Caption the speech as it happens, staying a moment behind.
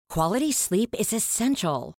Quality sleep is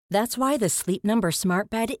essential. That's why the Sleep Number Smart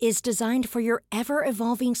Bed is designed for your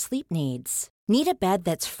ever-evolving sleep needs. Need a bed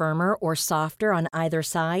that's firmer or softer on either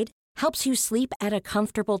side? Helps you sleep at a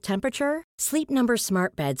comfortable temperature? Sleep Number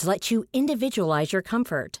Smart Beds let you individualize your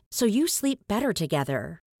comfort, so you sleep better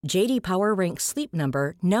together. J.D. Power ranks Sleep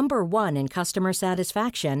Number number 1 in customer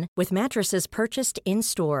satisfaction with mattresses purchased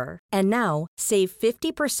in-store. And now, save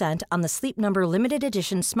 50% on the Sleep Number Limited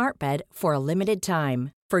Edition Smart Bed for a limited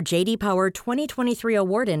time. For J.D. Power 2023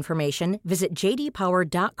 award information, visit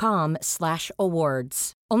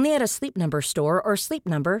jdpower.com/awards. Only at a Sleep Number store or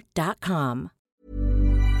sleepnumber.com.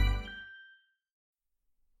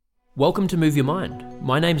 Welcome to Move Your Mind.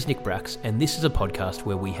 My name's Nick Brax, and this is a podcast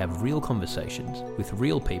where we have real conversations with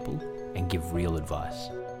real people and give real advice.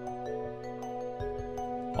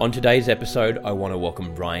 On today's episode, I want to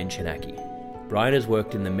welcome Brian Chinaki. Brian has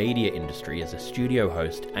worked in the media industry as a studio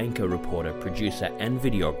host, anchor, reporter, producer, and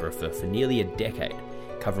videographer for nearly a decade,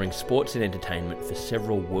 covering sports and entertainment for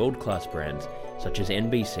several world-class brands such as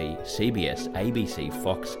NBC, CBS, ABC,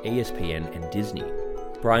 Fox, ESPN, and Disney.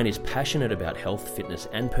 Brian is passionate about health, fitness,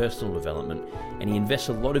 and personal development, and he invests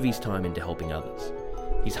a lot of his time into helping others.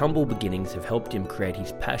 His humble beginnings have helped him create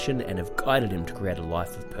his passion and have guided him to create a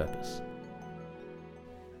life of purpose.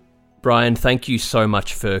 Brian, thank you so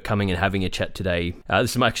much for coming and having a chat today.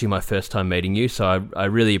 This is actually my first time meeting you, so I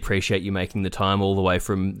really appreciate you making the time all the way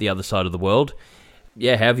from the other side of the world.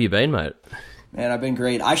 Yeah, how have you been, mate? Man, I've been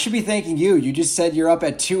great. I should be thanking you. You just said you're up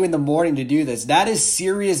at 2 a.m. to do this. That is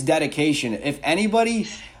serious dedication. If anybody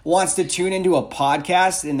wants to tune into a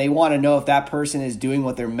podcast and they want to know if that person is doing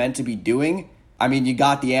what they're meant to be doing, I mean, you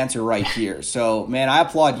got the answer right here. So, man, I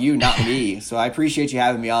applaud you, not me. So I appreciate you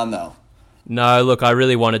having me on, though. No, look, I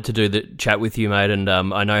really wanted to do the chat with you, mate, and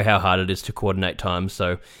I know how hard it is to coordinate time.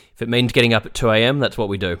 So if it means getting up at 2 a.m., that's what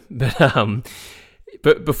we do.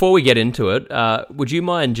 But before we get into it, would you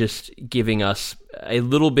mind just giving us a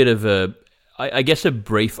little bit of a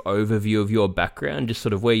brief overview of your background, just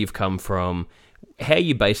sort of where you've come from, how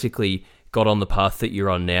you basically got on the path that you're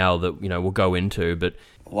on now that, we'll go into, but...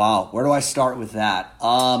 Wow, where do I start with that?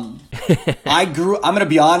 I'm going to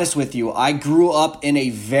be honest with you. I grew up in a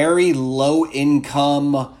very low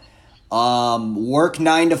income, work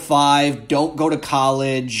 9 to 5, don't go to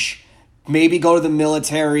college, maybe go to the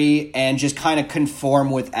military and just kind of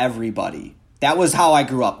conform with everybody. That was how I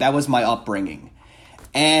grew up. That was my upbringing.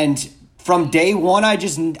 And from day one, I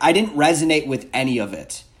didn't resonate with any of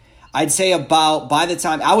it. I'd say by the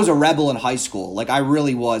time I was a rebel in high school, like I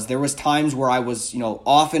really was. There was times where I was,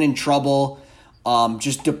 often in trouble,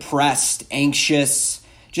 just depressed, anxious,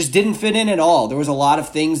 just didn't fit in at all. There was a lot of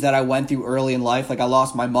things that I went through early in life. Like I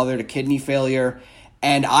lost my mother to kidney failure.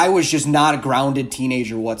 And I was just not a grounded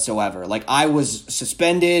teenager whatsoever. Like I was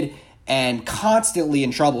suspended and constantly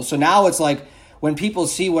in trouble. So now it's like when people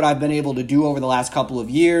see what I've been able to do over the last couple of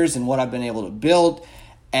years and what I've been able to build,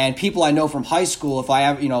 and people I know from high school, if I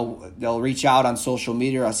have, they'll reach out on social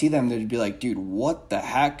media, I'll see them, they'd be like, dude, what the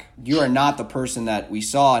heck? You are not the person that we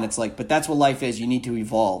saw. And it's like, but that's what life is. You need to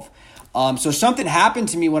evolve. So something happened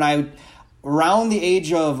to me when around the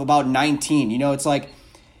age of about 19, it's like,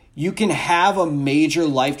 you can have a major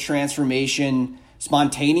life transformation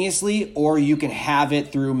spontaneously, or you can have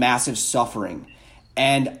it through massive suffering.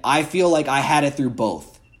 And I feel like I had it through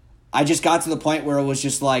both. I just got to the point where it was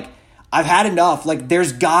just like, I've had enough. Like,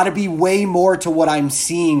 there's got to be way more to what I'm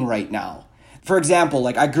seeing right now. For example,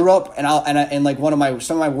 like I grew up and like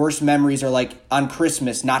some of my worst memories are like on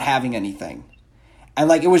Christmas not having anything. And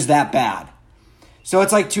like it was that bad. So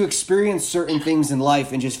it's like to experience certain things in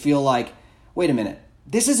life and just feel like, wait a minute.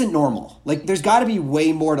 This isn't normal. Like, there's got to be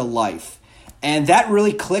way more to life. And that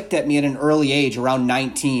really clicked at me at an early age, around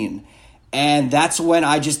 19. And that's when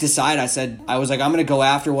I just decided, I was like, I'm going to go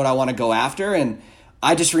after what I want to go after. And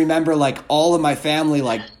I just remember, like, all of my family,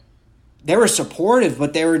 like, they were supportive,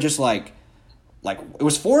 but they were just like it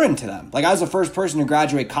was foreign to them. Like, I was the first person to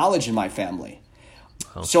graduate college in my family.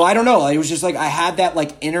 Oh. So I don't know. It was just like I had that,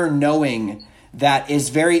 like, inner knowing that is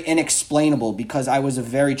very inexplainable because I was a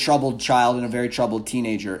very troubled child and a very troubled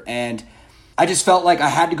teenager. And I just felt like I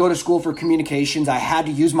had to go to school for communications. I had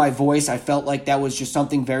to use my voice. I felt like that was just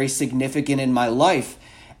something very significant in my life.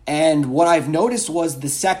 And what I've noticed was the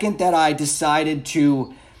second that I decided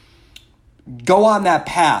to go on that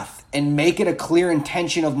path and make it a clear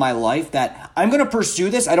intention of my life that I'm going to pursue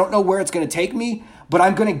this. I don't know where it's going to take me, but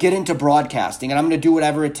I'm going to get into broadcasting and I'm going to do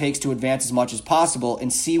whatever it takes to advance as much as possible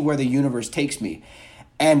and see where the universe takes me.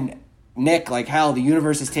 And Nick, like hell, the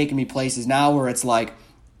universe is taking me places now where it's like,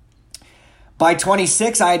 By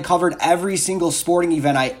 26, I had covered every single sporting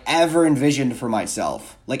event I ever envisioned for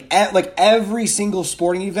myself. Like every single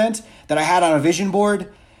sporting event that I had on a vision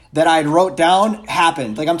board that I wrote down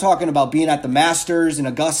happened. Like I'm talking about being at the Masters in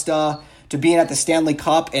Augusta, to being at the Stanley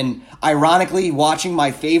Cup, and ironically watching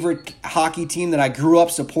my favorite hockey team that I grew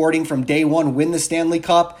up supporting from day one win the Stanley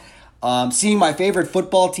Cup, seeing my favorite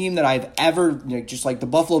football team that I've ever, just like the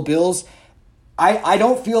Buffalo Bills. I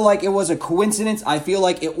don't feel like it was a coincidence. I feel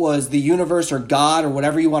like it was the universe or God or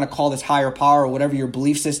whatever you want to call this higher power or whatever your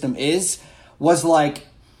belief system is, was like,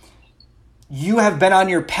 you have been on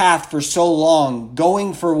your path for so long,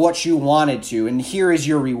 going for what you wanted to, and here is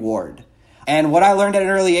your reward. And what I learned at an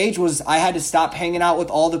early age was I had to stop hanging out with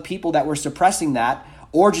all the people that were suppressing that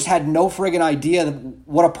or just had no friggin' idea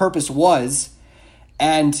what a purpose was.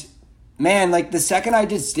 And man, like the second I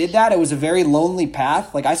just did that, it was a very lonely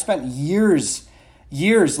path. Like I spent years,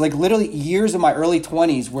 like literally years of my early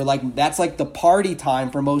 20s where like that's like the party time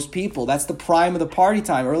for most people. That's the prime of the party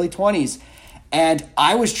time, early 20s. And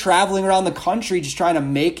I was traveling around the country just trying to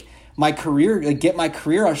make my career, like get my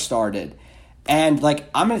career started. And like,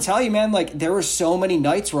 I'm going to tell you, man, like there were so many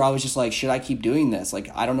nights where I was just like, should I keep doing this? Like,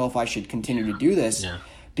 I don't know if I should continue to do this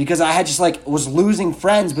because I had just like was losing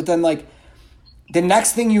friends. But then like the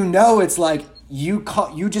next thing you know, it's like you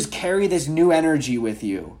just carry this new energy with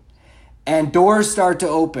you and doors start to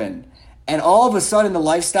open. And all of a sudden the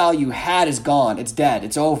lifestyle you had is gone. It's dead.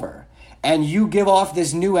 It's over. And you give off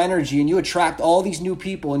this new energy and you attract all these new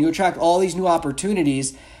people and you attract all these new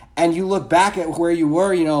opportunities. And you look back at where you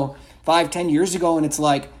were, 5-10 years ago, and it's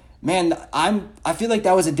like, man, I feel like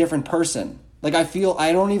that was a different person. Like I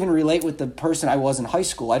don't even relate with the person I was in high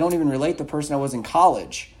school. I don't even relate the person I was in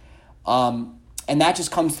college. And that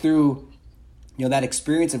just comes through, that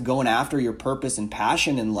experience of going after your purpose and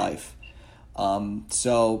passion in life.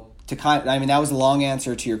 So that was a long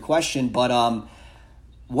answer to your question, but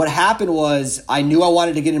what happened was I knew I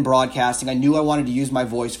wanted to get in broadcasting. I knew I wanted to use my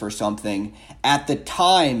voice for something. At the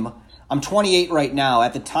time, I'm 28 right now.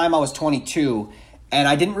 At the time, I was 22, and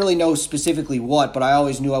I didn't really know specifically what, but I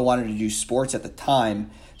always knew I wanted to do sports at the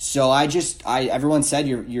time. So everyone said,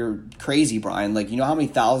 you're crazy, Brian. Like, you know how many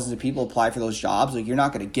thousands of people apply for those jobs? Like, you're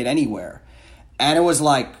not going to get anywhere. And it was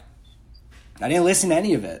like, I didn't listen to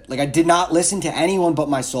any of it. Like, I did not listen to anyone but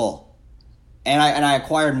my soul. And I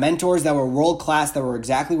acquired mentors that were world-class, that were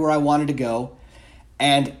exactly where I wanted to go.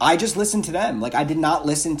 And I just listened to them. Like, I did not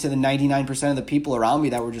listen to the 99% of the people around me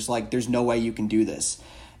that were just like, there's no way you can do this.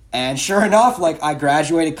 And sure enough, like, I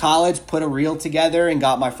graduated college, put a reel together, and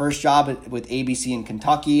got my first job with ABC in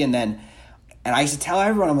Kentucky. And I used to tell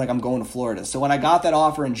everyone, I'm like, I'm going to Florida. So when I got that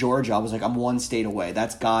offer in Georgia, I was like, I'm one state away.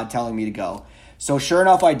 That's God telling me to go. So sure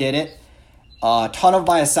enough, I did it. A ton of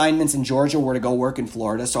my assignments in Georgia were to go work in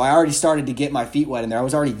Florida. So I already started to get my feet wet in there. I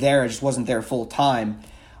was already there. I just wasn't there full time.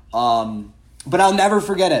 But I'll never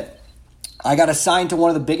forget it. I got assigned to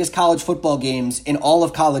one of the biggest college football games in all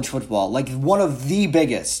of college football, like one of the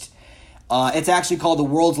biggest. It's actually called the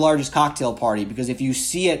world's largest cocktail party because if you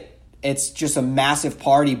see it, it's just a massive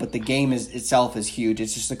party, but the game itself is huge.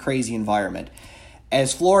 It's just a crazy environment.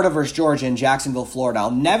 As Florida versus Georgia in Jacksonville, Florida.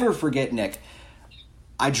 I'll never forget, Nick.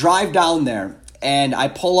 I drive down there and I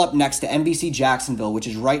pull up next to NBC Jacksonville, which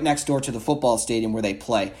is right next door to the football stadium where they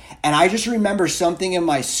play. And I just remember something in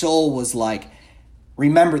my soul was like,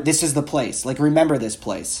 remember, this is the place. Like, remember this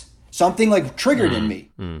place. Something like triggered in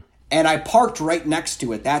me. And I parked right next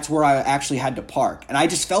to it. That's where I actually had to park. And I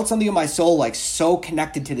just felt something in my soul like so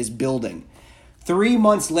connected to this building. 3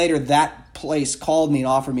 months later, that place called me and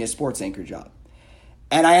offered me a sports anchor job.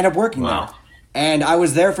 And I ended up working there. And I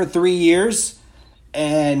was there for 3 years.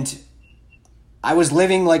 And I was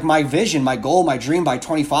living like my vision, my goal, my dream by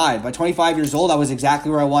 25. By 25 years old, I was exactly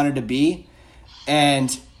where I wanted to be.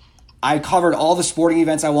 And I covered all the sporting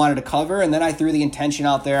events I wanted to cover. And then I threw the intention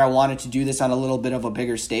out there. I wanted to do this on a little bit of a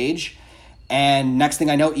bigger stage. And next thing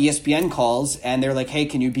I know, ESPN calls and they're like, hey,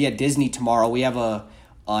 can you be at Disney tomorrow? We have a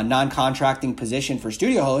non-contracting position for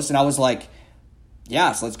studio host. And I was like,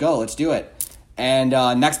 yes, let's go. Let's do it. And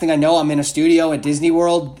next thing I know, I'm in a studio at Disney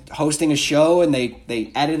World hosting a show, and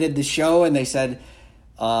they edited the show, and they said,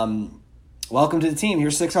 welcome to the team.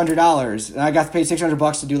 Here's $600. And I got paid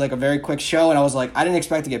 $600 to do like a very quick show, and I was like, I didn't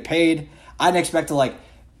expect to get paid. I didn't expect to like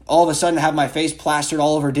all of a sudden have my face plastered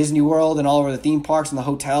all over Disney World and all over the theme parks and the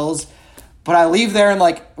hotels. But I leave there, and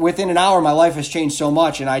like within an hour, my life has changed so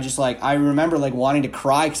much, and I remember like wanting to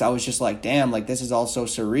cry because I was just like, damn, like this is all so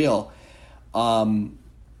surreal.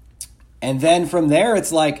 And then from there,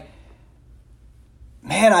 it's like,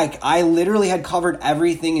 man, I literally had covered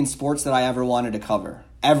everything in sports that I ever wanted to cover.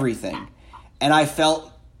 Everything. And I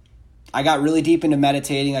felt I got really deep into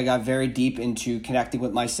meditating. I got very deep into connecting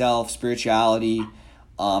with myself, spirituality,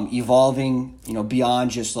 evolving,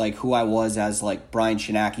 beyond just like who I was as like Brian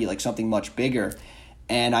Chinaki, like something much bigger.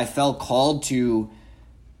 And I felt called to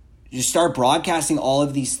just start broadcasting all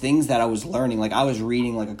of these things that I was learning. Like I was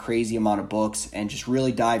reading like a crazy amount of books and just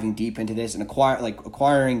really diving deep into this and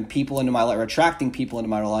acquiring people into my life, or attracting people into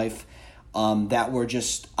my life that were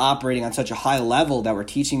just operating on such a high level, that were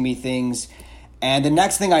teaching me things. And the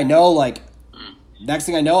next thing I know, I'm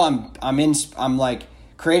like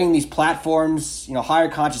creating these platforms, Higher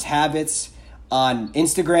Conscious Habits on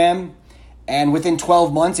Instagram. And within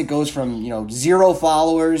 12 months, it goes from, 0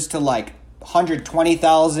 followers to like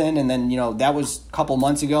 120,000. And then, that was a couple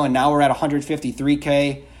months ago. And now we're at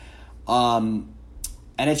 153K. And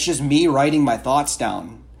it's just me writing my thoughts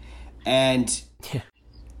down. And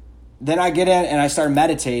then I get in and I start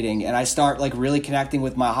meditating, and I start like really connecting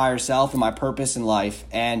with my higher self and my purpose in life.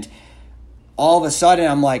 And all of a sudden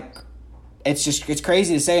I'm like, it's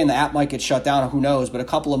crazy to say, and the app might get shut down, who knows, but a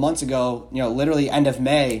couple of months ago, literally end of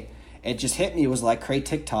May, it just hit me. It was like, create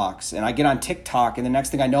TikToks. And I get on TikTok, and the next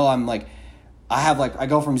thing I know, I'm like, I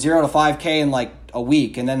go from 0 to 5K in like a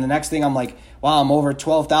week. And then the next thing I'm like, wow, I'm over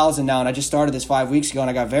 12,000 now. And I just started this 5 weeks ago, and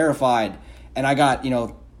I got verified. And I got,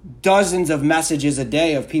 dozens of messages a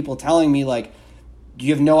day of people telling me like,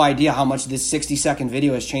 you have no idea how much this 60-second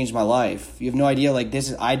video has changed my life. You have no idea, like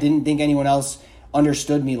I didn't think anyone else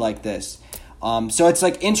understood me like this. So it's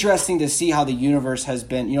like interesting to see how the universe has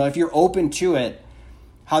been, if you're open to it,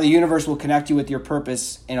 how the universe will connect you with your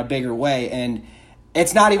purpose in a bigger way. And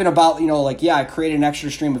it's not even about, I created an extra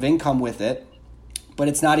stream of income with it, but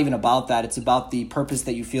it's not even about that. It's about the purpose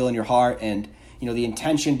that you feel in your heart, and the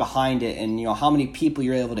intention behind it, and how many people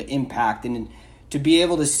you're able to impact, and to be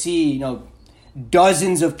able to see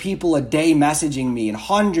dozens of people a day messaging me, and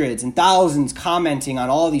hundreds and thousands commenting on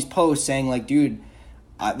all of these posts saying like, dude,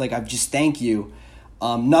 I just thank you.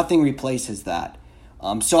 Nothing replaces that.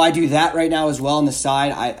 So I do that right now as well on the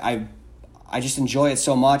side. I just enjoy it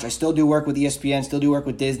so much. I still do work with ESPN, still do work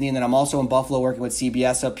with Disney, and then I'm also in Buffalo working with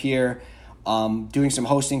CBS up here, doing some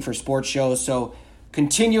hosting for sports shows. So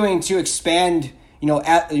continuing to expand,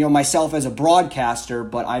 myself as a broadcaster,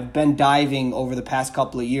 but I've been diving over the past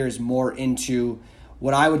couple of years more into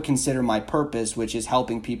what I would consider my purpose, which is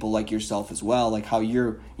helping people like yourself as well, like how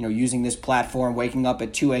you're, using this platform, waking up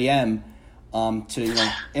at 2 a.m.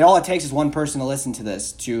 And all it takes is one person to listen to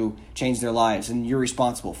this to change their lives, and you're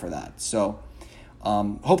responsible for that. So,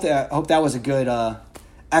 hope that was a good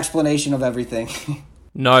explanation of everything.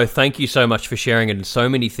 No, thank you so much for sharing it, and so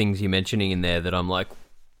many things you're mentioning in there that I'm like,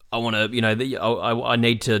 I want to, I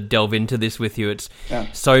need to delve into this with you. It's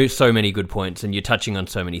so many good points, and you're touching on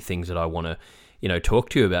so many things that I want to, talk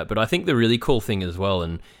to you about. But I think the really cool thing as well,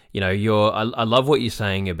 and I love what you're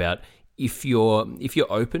saying about if you're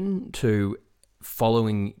open to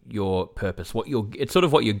following your purpose, it's sort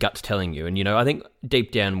of what your gut's telling you. And I think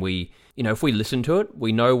deep down if we listen to it,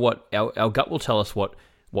 we know what our gut will tell us what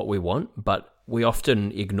we want, but we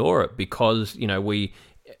often ignore it because,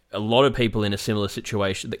 a lot of people in a similar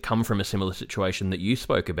situation that come from a similar situation that you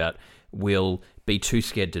spoke about will be too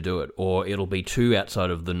scared to do it, or it'll be too outside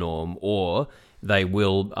of the norm, or they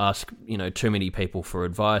will ask, too many people for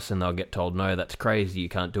advice and they'll get told, no, that's crazy, you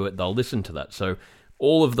can't do it. They'll listen to that. So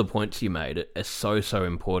all of the points you made are so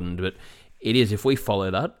important, but it is, if we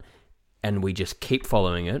follow that and we just keep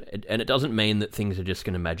following it, and it doesn't mean that things are just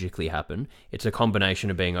going to magically happen. It's a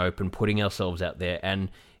combination of being open, putting ourselves out there, and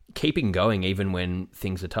keeping going even when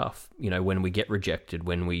things are tough, when we get rejected,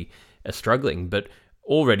 when we are struggling. But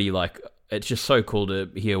already, it's just so cool to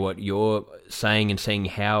hear what you're saying and seeing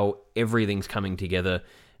how everything's coming together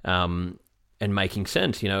and making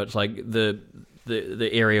sense. It's like the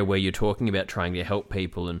area where you're talking about trying to help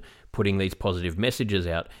people and putting these positive messages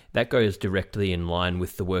out, that goes directly in line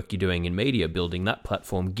with the work you're doing in media. Building that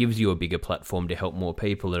platform gives you a bigger platform to help more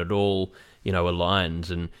people, and it all,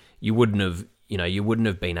 aligns. And you wouldn't have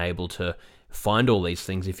been able to find all these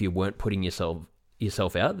things if you weren't putting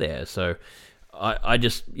yourself out there. So I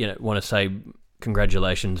just want to say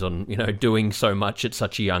congratulations on doing so much at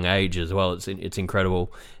such a young age as well. It's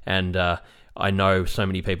incredible, and I know so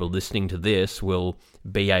many people listening to this will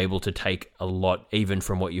be able to take a lot even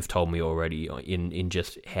from what you've told me already in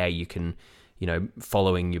just how you can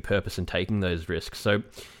following your purpose and taking those risks. So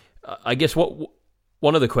I guess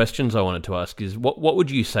one of the questions I wanted to ask is what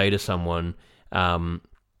would you say to someone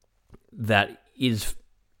that is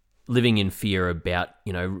living in fear about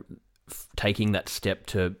taking that step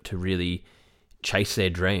to really chase their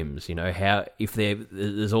dreams? How, if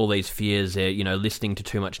there's all these fears, they're listening to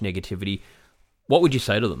too much negativity, what would you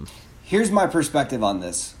say to them? Here's my perspective on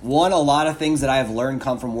this. One, a lot of things that I have learned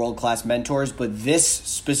come from world-class mentors, but this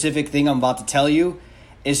specific thing I'm about to tell you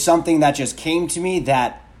is something that just came to me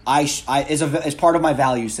that is part of my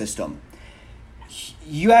value system.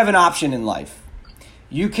 You have an option in life.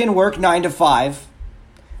 You can work 9 to 5,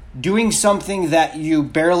 doing something that you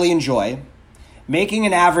barely enjoy, making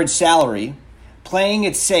an average salary, playing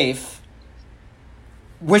it safe,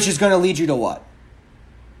 which is going to lead you to what?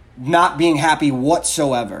 Not being happy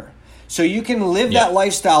whatsoever. So you can live that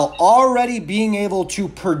lifestyle already being able to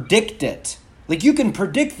predict it. Like, you can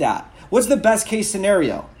predict that. What's the best case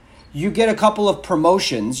scenario? You get a couple of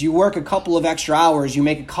promotions, you work a couple of extra hours, you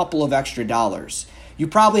make a couple of extra dollars. You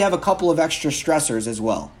probably have a couple of extra stressors as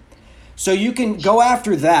well. So you can go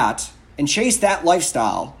after that and chase that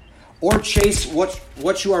lifestyle, or chase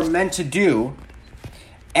what you are meant to do.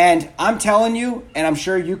 And I'm telling you, and I'm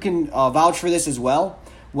sure you can vouch for this as well,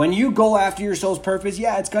 when you go after your soul's purpose,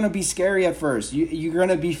 yeah, it's going to be scary at first. You're going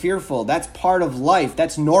to be fearful. That's part of life.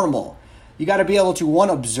 That's normal. You got to be able to, one,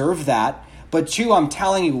 observe that. But two, I'm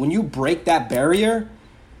telling you, when you break that barrier,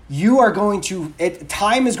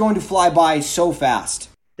 time is going to fly by so fast.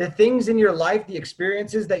 The things in your life, the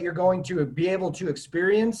experiences that you're going to be able to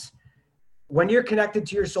experience, when you're connected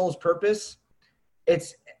to your soul's purpose,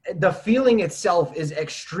 the feeling itself is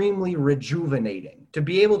extremely rejuvenating to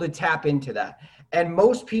be able to tap into that. And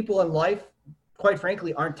most people in life, quite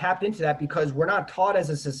frankly, aren't tapped into that because we're not taught as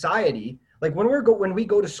a society. Like when we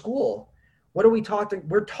go to school, what are we taught?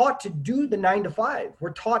 We're taught to do the 9 to 5.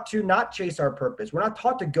 We're taught to not chase our purpose. We're not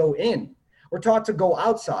taught to go in. We're taught to go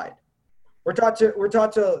outside. We're taught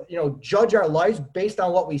to judge our lives based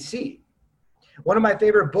on what we see. One of my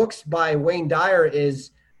favorite books by Wayne Dyer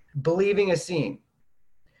is Believing is Seeing.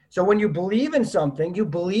 So when you believe in something, you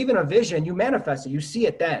believe in a vision, you manifest it, you see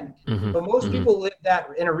it then. Mm-hmm. But most people live that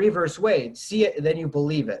in a reverse way. See it, then you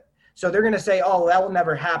believe it. So they're going to say, oh, that will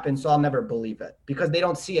never happen, so I'll never believe it, because they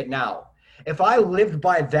don't see it now. If I lived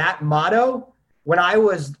by that motto, when I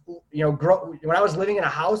was, when I was living in a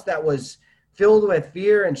house that was filled with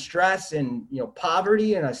fear and stress and,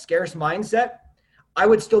 poverty and a scarce mindset, I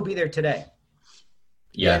would still be there today.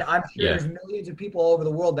 Yeah. And I'm sure there's millions of people all over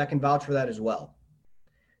the world that can vouch for that as well.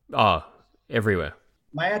 Oh, everywhere.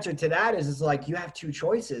 My answer to that is like, you have two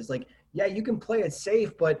choices. Like, yeah, you can play it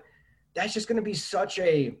safe, but that's just going to be such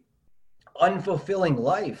a unfulfilling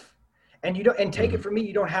life. And take it from me,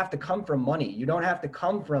 you don't have to come from money. You don't have to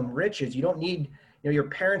come from riches. You don't need, your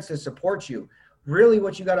parents to support you. Really,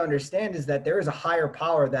 what you got to understand is that there is a higher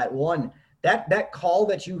power that call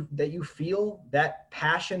that you feel, that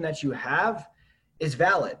passion that you have is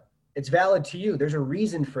valid. It's valid to you. There's a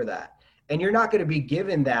reason for that. And you're not going to be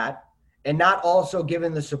given that and not also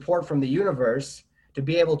given the support from the universe to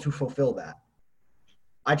be able to fulfill that.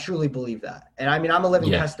 I truly believe that. And I mean, I'm a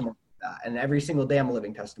living testimony of that. And every single day I'm a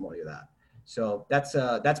living testimony of that. So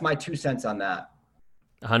that's my 2 cents on that.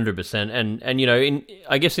 100%. And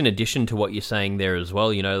I guess in addition to what you're saying there as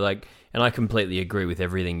well, and I completely agree with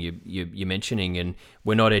everything you're mentioning, and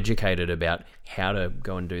we're not educated about how to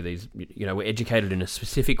go and do these, we're educated in a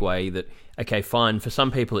specific way that, okay, fine, for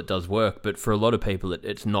some people it does work, but for a lot of people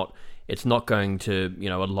it's not going to,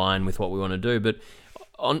 align with what we want to do. But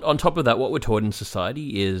on top of that, what we're taught in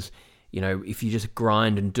society is, if you just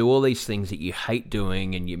grind and do all these things that you hate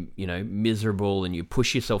doing and you're miserable and you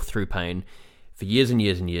push yourself through pain for years and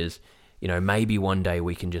years and years, maybe one day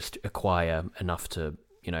we can just acquire enough to,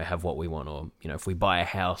 have what we want, or, if we buy a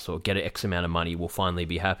house or get an X amount of money, we'll finally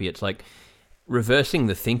be happy. It's like reversing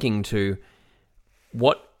the thinking to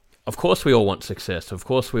of course we all want success. Of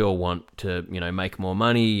course we all want to, make more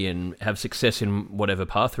money and have success in whatever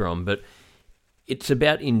path we're on, but it's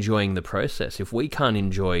about enjoying the process. If we can't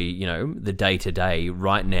enjoy, the day-to-day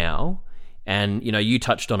right now, and, you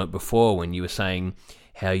touched on it before when you were saying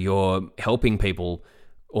how you're helping people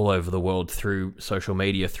all over the world through social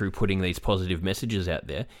media, through putting these positive messages out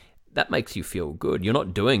there, that makes you feel good. You're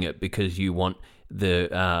not doing it because you want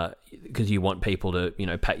people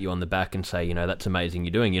to, pat you on the back and say, that's amazing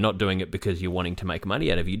you're doing. You're not doing it because you're wanting to make money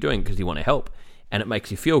out of it. You're doing it because you want to help, and it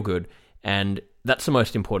makes you feel good. And that's the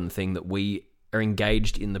most important thing, that we are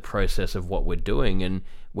engaged in the process of what we're doing, and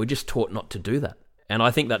we're just taught not to do that. And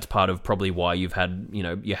I think that's part of probably why you've had,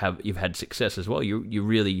 you've had success as well. You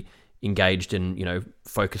really engaged and,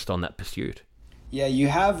 focused on that pursuit. Yeah, you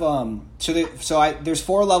have, there's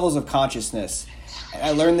 4 levels of consciousness. And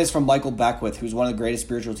I learned this from Michael Beckwith, who's one of the greatest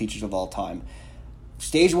spiritual teachers of all time.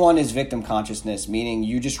 Stage 1 is victim consciousness, meaning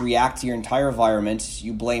you just react to your entire environment.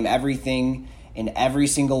 You blame everything and every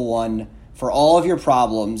single one for all of your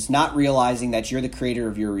problems, not realizing that you're the creator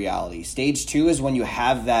of your reality. Stage 2 is when you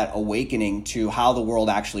have that awakening to how the world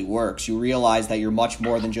actually works. You realize that you're much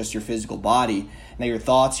more than just your physical body, and that your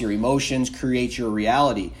thoughts, your emotions create your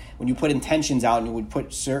reality. When you put intentions out and you would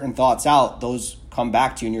put certain thoughts out, those come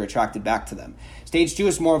back to you and you're attracted back to them. Stage 2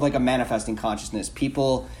 is more of like a manifesting consciousness.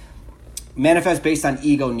 People manifest based on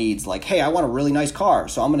ego needs, like, hey, I want a really nice car,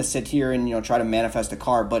 so I'm going to sit here and try to manifest a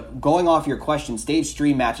car. But going off your question, stage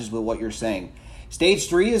 3 matches with what you're saying. Stage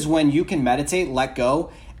 3 is when you can meditate, let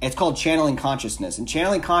go. It's called channeling consciousness, and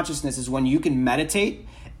channeling consciousness is when you can meditate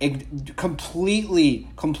and completely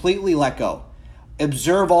let go,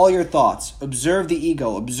 observe all your thoughts, observe the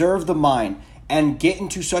ego, observe the mind, and get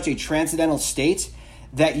into such a transcendental state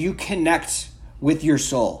that you connect with your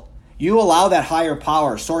soul. You allow that higher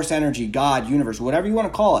power, source energy, God, universe, whatever you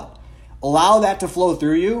want to call it, allow that to flow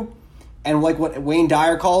through you. And like what Wayne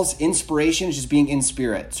Dyer calls inspiration is just being in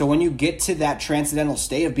spirit. So when you get to that transcendental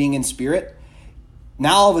state of being in spirit,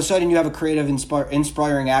 now all of a sudden you have a creative,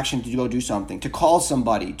 inspiring action to go do something, to call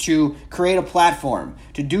somebody, to create a platform,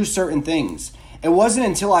 to do certain things. It wasn't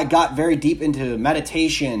until I got very deep into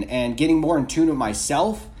meditation and getting more in tune with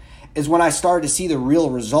myself is when I started to see the real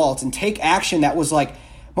results and take action that was like,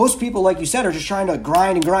 most people, like you said, are just trying to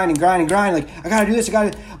grind. Like, I got to do this,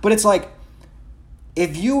 But it's like,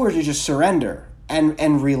 if you were to just surrender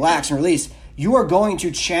and relax and release, you are going to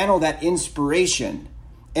channel that inspiration.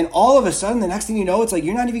 And all of a sudden, the next thing you know, it's like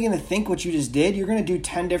you're not even going to think what you just did. You're going to do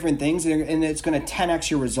 10 different things, and it's going to 10x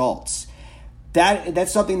your results.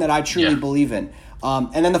 That's something that I truly believe in.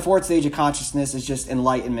 And then the 4th stage of consciousness is just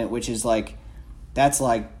enlightenment, which is like, that's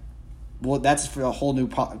for a whole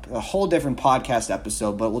different podcast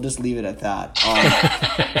episode, but we'll just leave it at that.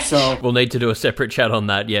 So we'll need to do a separate chat on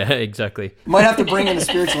that. Yeah, exactly. Might have to bring in a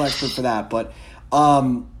spiritual expert for that, but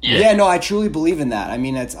no, I truly believe in that. I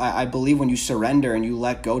mean, I believe when you surrender and you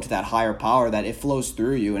let go to that higher power, that it flows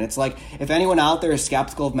through you. And it's like, if anyone out there is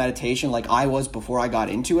skeptical of meditation, like I was before I got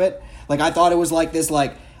into it, like I thought it was like this,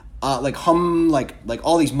 like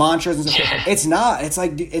all these mantras and stuff. Yeah. It's not.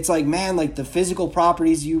 It's like, man, like the physical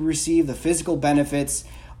properties you receive, the physical benefits,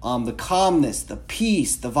 the calmness, the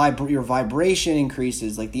peace, your vibration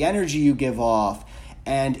increases, like the energy you give off.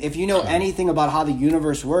 And if you know anything about how the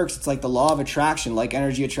universe works, it's like the law of attraction, like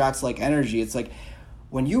energy attracts like energy. It's like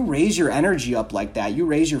when you raise your energy up like that, you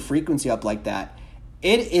raise your frequency up like that,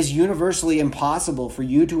 it is universally impossible for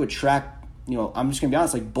you to attract, I'm just going to be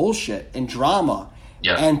honest, like bullshit and drama.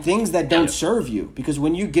 Yeah. And things that don't serve you. Because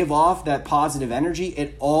when you give off that positive energy,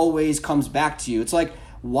 it always comes back to you. It's like,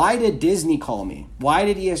 why did Disney call me? Why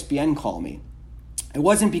did ESPN call me? It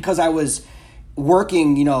wasn't because I was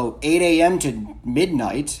working, 8 a.m. to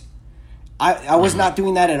midnight. I was not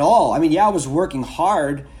doing that at all. I mean, I was working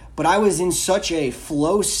hard, but I was in such a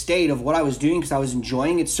flow state of what I was doing because I was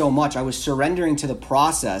enjoying it so much. I was surrendering to the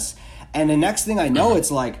process. And the next thing I know, it's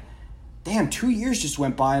like, damn, 2 years just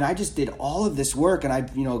went by and I just did all of this work and I,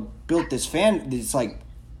 built this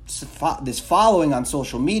following on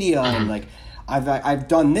social media and like I've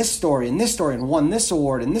done this story and won this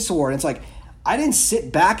award and this award. And it's like, I didn't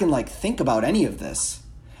sit back and like think about any of this.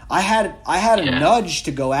 I had a nudge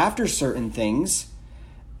to go after certain things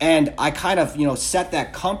and I kind of, set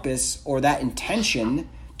that compass or that intention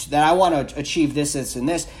that I want to achieve this, and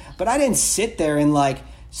this, but I didn't sit there and like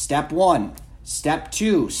step 1, step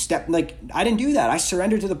 2, I didn't do that. I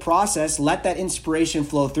surrendered to the process, let that inspiration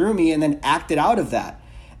flow through me, and then acted out of that.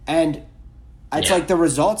 And it's like the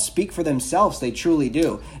results speak for themselves. They truly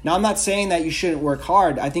do. Now, I'm not saying that you shouldn't work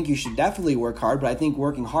hard. I think you should definitely work hard, but I think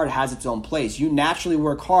working hard has its own place. You naturally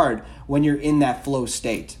work hard when you're in that flow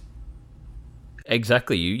state.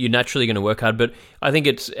 Exactly. You're naturally going to work hard, but I think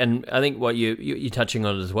I think what you're touching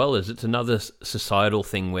on as well is it's another societal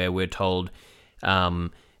thing where we're told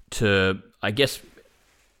to, I guess,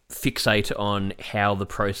 fixate on how the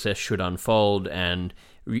process should unfold and,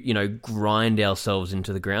 grind ourselves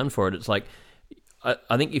into the ground for it. It's like,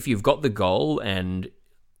 I think if you've got the goal and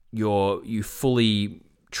you fully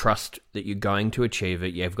trust that you're going to achieve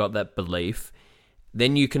it, you've got that belief,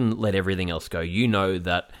 then you can let everything else go. You know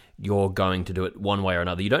that you're going to do it one way or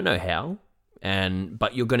another. You don't know how,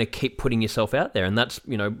 but you're going to keep putting yourself out there. And that's,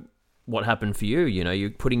 what happened for you.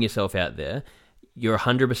 You're putting yourself out there. You're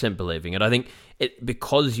 100% believing it. I think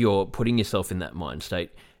because you're putting yourself in that mind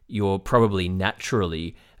state, you're probably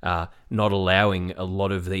naturally not allowing a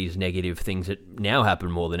lot of these negative things that now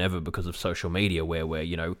happen more than ever because of social media, where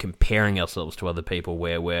we're, comparing ourselves to other people,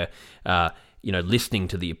 where we're, listening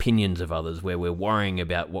to the opinions of others, where we're worrying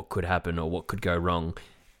about what could happen or what could go wrong.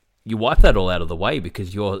 You wipe that all out of the way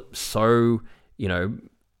because you're so,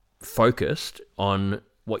 focused on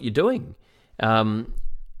what you're doing.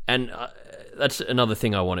 And that's another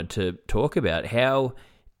thing I wanted to talk about. How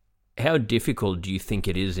difficult do you think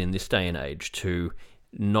it is in this day and age to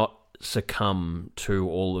not succumb to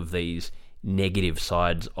all of these negative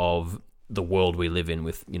sides of the world we live in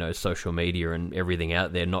with, social media and everything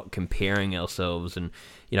out there, not comparing ourselves? And,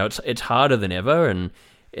 it's harder than ever. And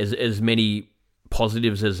as many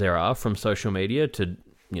positives as there are from social media to,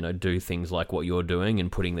 do things like what you're doing and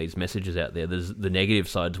putting these messages out there, there's the negative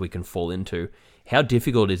sides we can fall into. How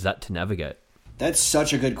difficult is that to navigate? That's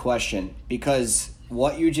such a good question, because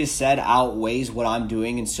what you just said outweighs what I'm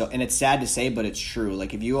doing. And it's sad to say, but it's true.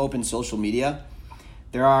 Like, if you open social media,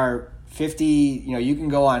 there are 50, you can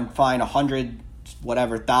go on, find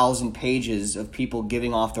 100,000 pages of people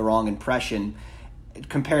giving off the wrong impression.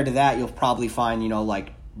 Compared to that, you'll probably find,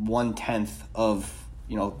 like 1/10 of,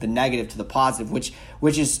 the negative to the positive, which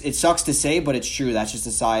is, it sucks to say, but it's true. That's just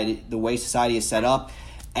the way society is set up.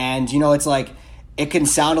 And, it's like, it can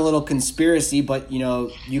sound a little conspiracy, but,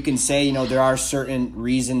 you can say, there are certain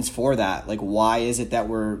reasons for that. Like, why is it that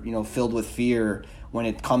we're, filled with fear when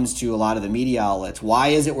it comes to a lot of the media outlets? Why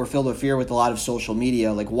is it we're filled with fear with a lot of social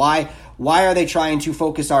media? Like, why are they trying to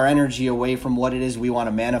focus our energy away from what it is we want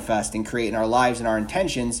to manifest and create in our lives and our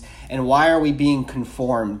intentions? And why are we being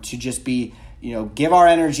conformed to just be, give our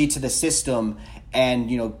energy to the system and,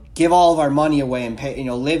 give all of our money away and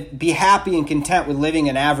pay, be happy and content with living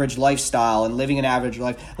an average lifestyle and living an average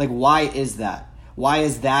life? Like, why is that? Why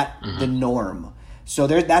is that the norm? So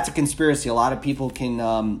that's a conspiracy. A lot of people can,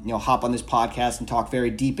 hop on this podcast and talk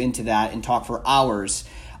very deep into that and talk for hours.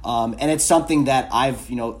 And it's something that I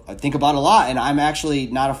think about a lot, and I'm actually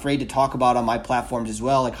not afraid to talk about on my platforms as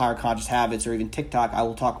well, like Higher Conscious Habits or even TikTok. I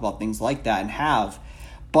will talk about things like that and have.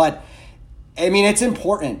 But I mean, it's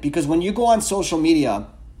important, because when you go on social media,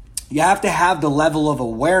 you have to have the level of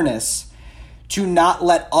awareness to not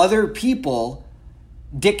let other people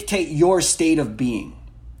dictate your state of being.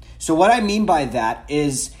 So what I mean by that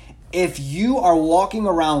is, if you are walking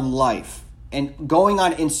around life and going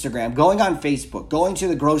on Instagram, going on Facebook, going to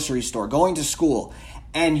the grocery store, going to school,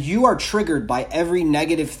 and you are triggered by every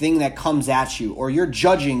negative thing that comes at you, or you're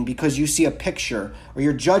judging because you see a picture, or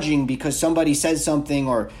you're judging because somebody says something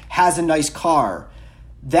or has a nice car,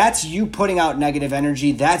 that's you putting out negative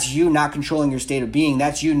energy. That's you not controlling your state of being.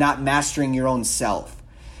 That's you not mastering your own self.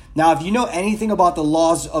 Now, if you know anything about the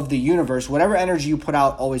laws of the universe, whatever energy you put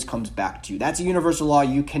out always comes back to you. That's a universal law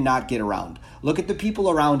you cannot get around. Look at the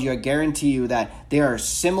people around you. I guarantee you that they are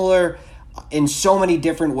similar in so many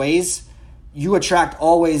different ways. You attract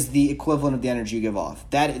always the equivalent of the energy you give off.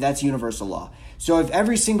 That's universal law. So if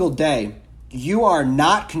every single day you are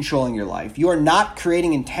not controlling your life, you are not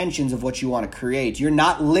creating intentions of what you want to create, you're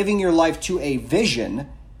not living your life to a vision,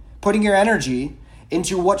 putting your energy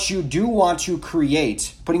into what you do want to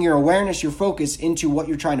create, putting your awareness, your focus into what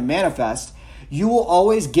you're trying to manifest, you will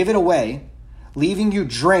always give it away, leaving you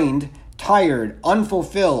drained, tired,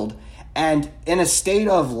 unfulfilled, and in a state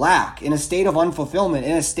of lack, in a state of unfulfillment,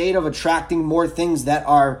 in a state of attracting more things that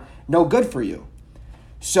are no good for you.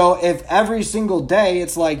 So if every single day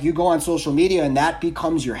it's like you go on social media and that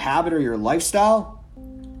becomes your habit or your lifestyle,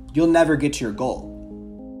 you'll never get to your goal.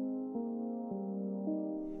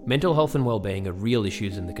 Mental health and well-being are real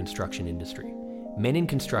issues in the construction industry. Men in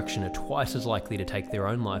construction are twice as likely to take their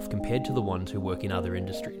own life compared to the ones who work in other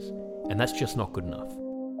industries, and that's just not good enough.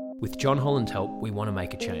 With John Holland's help, we want to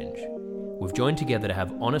make a change. We've joined together to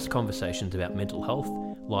have honest conversations about mental health,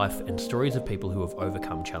 life, and stories of people who have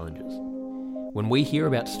overcome challenges. When we hear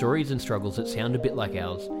about stories and struggles that sound a bit like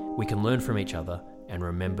ours, we can learn from each other and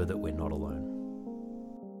remember that we're not alone.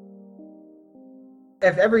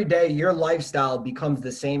 If every day your lifestyle becomes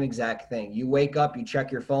the same exact thing, you wake up, you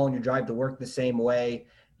check your phone, you drive to work the same way,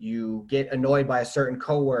 you get annoyed by a certain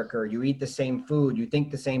coworker, you eat the same food, you think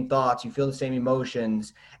the same thoughts, you feel the same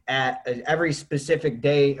emotions, at every specific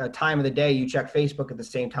day, time of the day, you check Facebook at the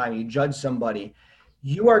same time, you judge somebody,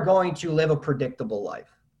 you are going to live a predictable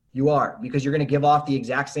life. You are, because you're going to give off the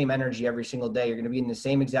exact same energy every single day. You're going to be in the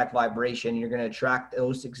same exact vibration. You're going to attract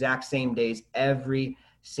those exact same days every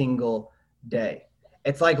single day.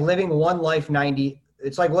 It's like living one life 90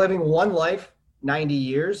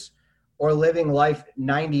 years, or living life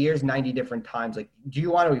 90 years, 90 different times. Like, do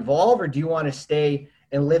you want to evolve, or do you want to stay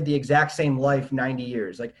and live the exact same life 90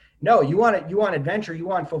 years? Like, no, you want adventure, you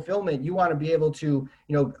want fulfillment, you want to be able to,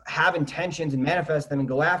 have intentions and manifest them and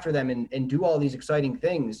go after them and do all these exciting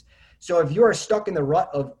things. So if you are stuck in the rut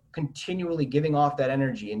of continually giving off that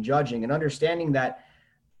energy and judging and understanding that,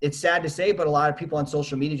 it's sad to say, but a lot of people on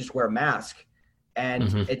social media just wear a mask.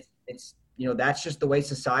 And it's that's just the way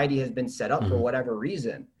society has been set up for whatever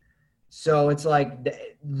reason. So it's like,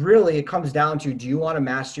 really, it comes down to, do you want to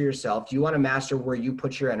master yourself? Do you want to master where you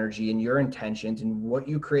put your energy and your intentions and what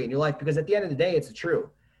you create in your life? Because at the end of the day, it's true.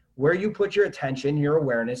 Where you put your attention, your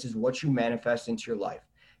awareness is what you manifest into your life.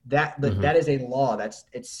 That is a law.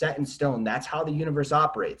 It's set in stone. That's how the universe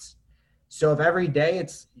operates. So if every day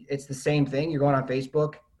it's the same thing, you're going on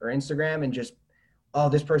Facebook or Instagram and just, oh,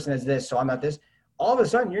 this person has this, so I'm not this. All of a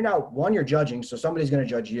sudden, you're judging, so somebody's going to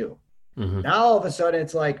judge you. Now all of a sudden,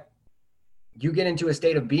 it's like, you get into a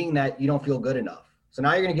state of being that you don't feel good enough. So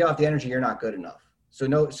now you're going to give off the energy you're not good enough.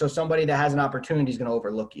 So somebody that has an opportunity is going to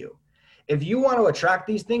overlook you. If you want to attract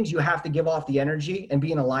these things, you have to give off the energy and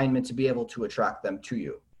be in alignment to be able to attract them to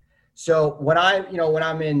you. So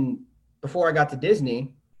before I got to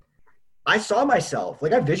Disney, I saw myself,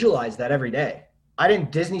 like I visualized that every day. I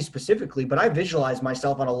didn't Disney specifically, but I visualized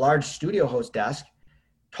myself on a large studio host desk,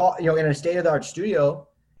 in a state-of-the-art studio,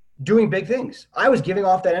 doing big things. I was giving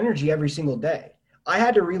off that energy every single day. I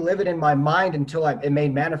had to relive it in my mind until it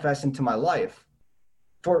made manifest into my life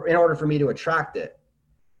in order for me to attract it.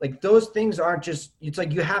 Like those things aren't just, it's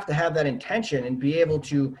like you have to have that intention and be able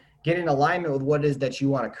to get in alignment with what it is that you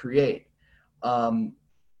want to create. And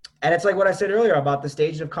it's like what I said earlier about the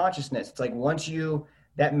stages of consciousness. It's like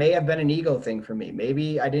that may have been an ego thing for me.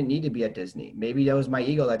 Maybe I didn't need to be at Disney. Maybe that was my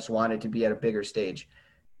ego that just wanted to be at a bigger stage.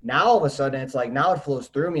 Now all of a sudden it's like, now it flows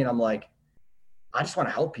through me and I'm like, I just want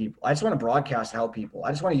to help people. I just want to broadcast to help people. I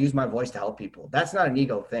just want to use my voice to help people. That's not an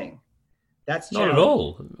ego thing. That's not at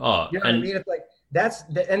all. Oh, you know what I mean? It's like,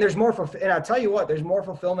 and there's more, and I'll tell you what, there's more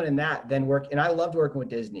fulfillment in that than work. And I loved working with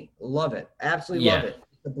Disney. Love it. Absolutely love it.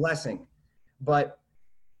 It's a blessing. But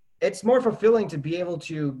it's more fulfilling to be able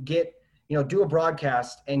to get, do a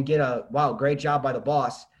broadcast and get wow, great job by the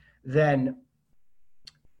boss. Then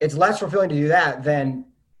it's less fulfilling to do that than,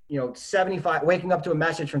 75, waking up to a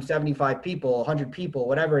message from 75 people, 100 people,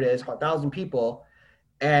 whatever it is, 1,000 people,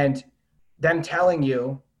 and them telling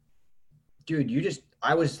you, dude,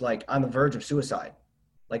 I was like on the verge of suicide.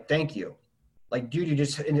 Like, thank you. Like,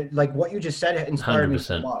 dude, like what you just said inspired 100%. Me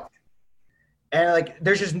so much. And like,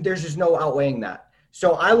 there's just no outweighing that.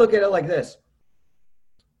 So I look at it like this.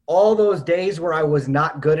 All those days where I was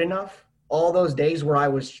not good enough, all those days where I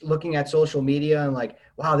was looking at social media and like,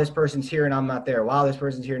 wow, this person's here and I'm not there. Wow, this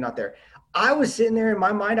person's here and not there. I was sitting there in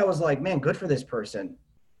my mind. I was like, man, good for this person.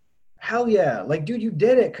 Hell yeah. Like, dude, you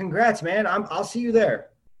did it. Congrats, man. I'll see you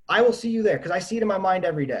there. I will see you there because I see it in my mind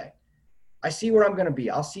every day. I see where I'm going to be.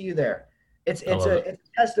 I'll see you there. It's a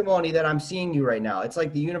testimony that I'm seeing you right now. It's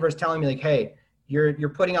like the universe telling me like, hey, you're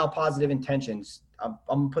putting out positive intentions. I'm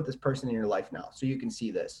going to put this person in your life now so you can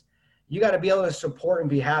see this. You got to be able to support and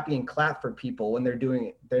be happy and clap for people when they're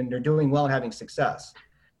doing well and having success.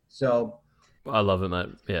 So I love it, mate.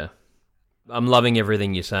 Yeah. I'm loving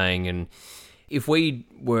everything you're saying. And if we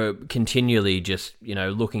were continually just,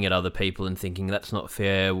 looking at other people and thinking that's not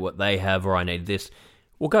fair, what they have, or I need this,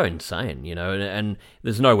 we'll go insane, and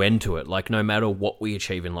there's no end to it. Like, no matter what we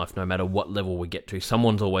achieve in life, no matter what level we get to,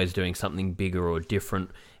 someone's always doing something bigger or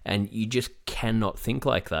different, and you just cannot think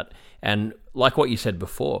like that. And like what you said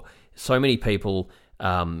before, so many people,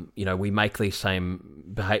 we make these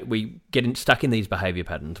same we get stuck in these behavior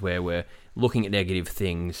patterns where we're looking at negative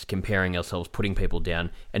things, comparing ourselves, putting people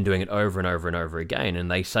down, and doing it over and over and over again. And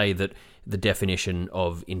they say that the definition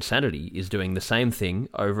of insanity is doing the same thing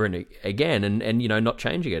over and again, and not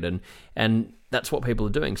changing it. And that's what people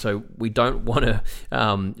are doing. So we don't want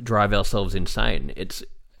to drive ourselves insane.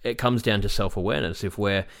 It comes down to self-awareness. If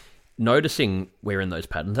we're noticing we're in those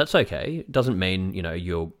patterns, that's okay. It doesn't mean,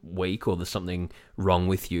 you're weak or there's something wrong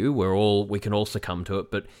with you. We can all succumb to it,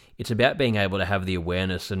 but it's about being able to have the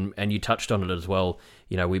awareness, and you touched on it as well.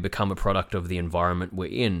 We become a product of the environment we're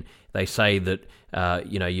in. They say that,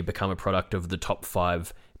 you become a product of the top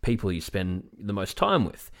 5 people you spend the most time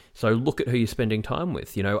with. So look at who you're spending time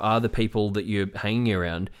with. Are the people that you're hanging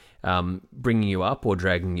around bringing you up or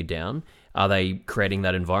dragging you down? Are they creating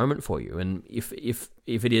that environment for you? And if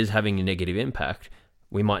it is having a negative impact,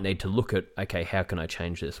 we might need to look at, okay, how can I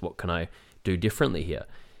change this? What can I do differently here?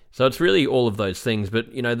 So it's really all of those things.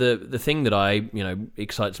 But, the thing that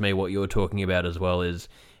excites me, what you're talking about as well is,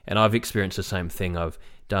 and I've experienced the same thing. I've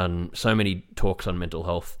done so many talks on mental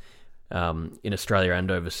health in Australia and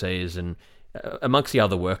overseas, and amongst the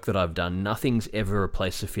other work that I've done, nothing's ever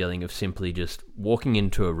replaced the feeling of simply just walking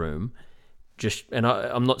into a room,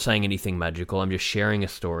 I'm not saying anything magical, I'm just sharing a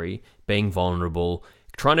story, being vulnerable,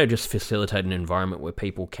 trying to just facilitate an environment where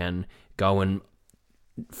people can go and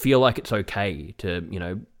feel like it's okay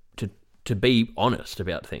to be honest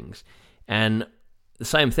about things. And the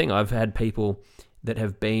same thing, I've had people that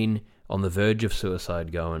have been on the verge of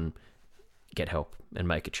suicide going, get help and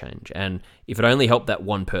make a change. And if it only helped that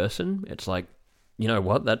one person, it's like, you know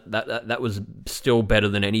what, that was still better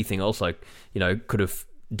than anything else I, could have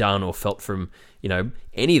done or felt from,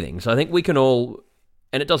 anything. So I think we can all,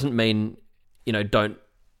 and it doesn't mean, don't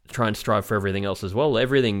try and strive for everything else as well.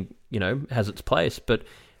 Everything, has its place. But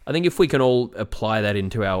I think if we can all apply that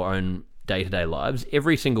into our own day-to-day lives,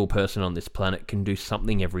 every single person on this planet can do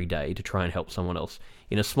something every day to try and help someone else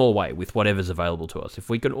in a small way with whatever's available to us. If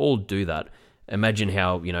we can all do that, imagine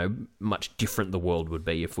how, much different the world would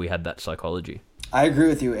be if we had that psychology. I agree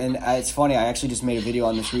with you. And it's funny, I actually just made a video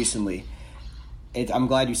on this recently. I'm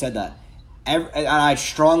glad you said that. I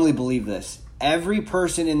strongly believe this. Every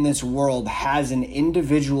person in this world has an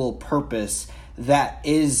individual purpose that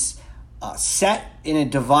is set in a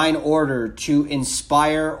divine order to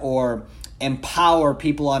inspire or empower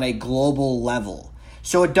people on a global level.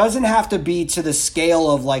 So it doesn't have to be to the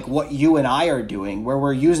scale of like what you and I are doing, where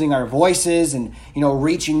we're using our voices and,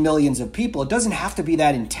 reaching millions of people. It doesn't have to be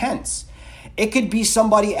that intense. It could be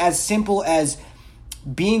somebody as simple as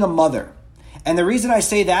being a mother. And the reason I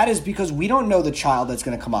say that is because we don't know the child that's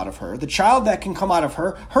going to come out of her. The child that can come out of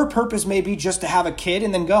her purpose may be just to have a kid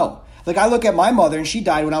and then go. Like I look at my mother and she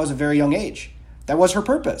died when I was a very young age. That was her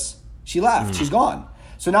purpose. She left. She's gone.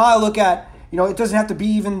 So now I look at, it doesn't have to be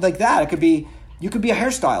even like that. It could be, you could be a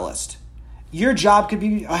hairstylist. Your job could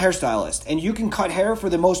be a hairstylist. And you can cut hair for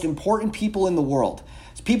the most important people in the world.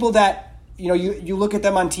 It's people that, you look at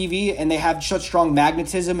them on TV and they have such strong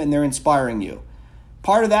magnetism and they're inspiring you.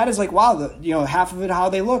 Part of that is like, wow, half of it how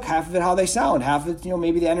they look, half of it how they sound, half of it,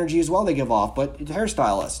 maybe the energy as well they give off, but it's a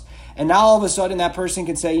hairstylist. And now all of a sudden that person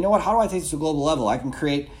can say, you know what, how do I take this to a global level? I can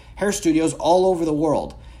create hair studios all over the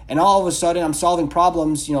world. And all of a sudden I'm solving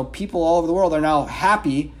problems. People all over the world are now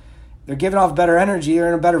happy. They're giving off better energy. They're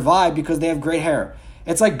in a better vibe because they have great hair.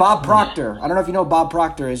 It's like Bob Proctor. I don't know if you know Bob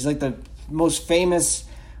Proctor. He's like the most famous,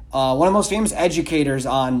 one of the most famous educators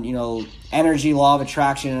on, energy, law of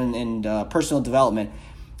attraction, and personal development.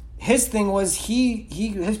 His thing was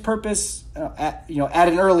his purpose at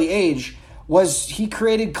an early age was he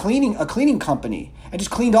created a cleaning company and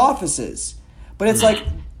just cleaned offices. But it's like,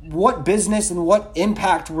 what business and what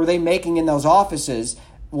impact were they making in those offices?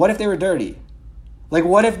 What if they were dirty? Like,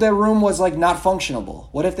 what if their room was like not functionable?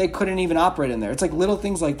 What if they couldn't even operate in there? It's like little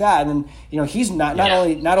things like that. And he's not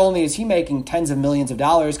only is he making tens of millions of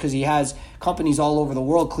dollars because he has companies all over the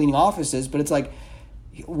world cleaning offices, but it's like,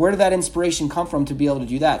 where did that inspiration come from to be able to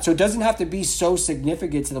do that? So it doesn't have to be so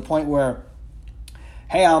significant to the point where,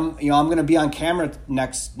 hey, I'm going to be on camera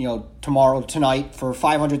tonight for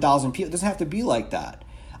 500,000 people. It doesn't have to be like that.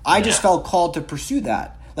 I just felt called to pursue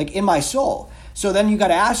that, like in my soul. So then you got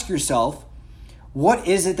to ask yourself, what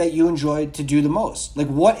is it that you enjoy to do the most? Like,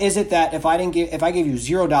 what is it that if I gave you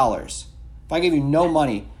 $0, if I gave you no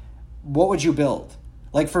money, what would you build?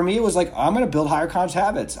 Like for me, it was like, I'm going to build higher conscious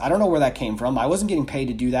habits. I don't know where that came from. I wasn't getting paid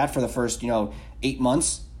to do that for the first, 8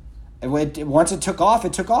 months. Once it took off,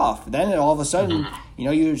 it took off. Then all of a sudden,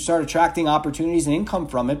 you start attracting opportunities and income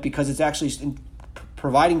from it because it's actually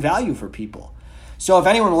providing value for people. So if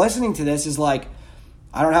anyone listening to this is like,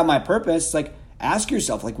 I don't have my purpose, like ask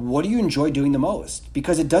yourself, like, what do you enjoy doing the most?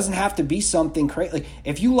 Because it doesn't have to be something crazy. Like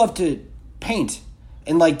if you love to paint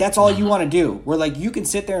and like that's all you want to do, where like you can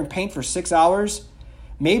sit there and paint for 6 hours,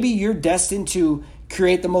 maybe you're destined to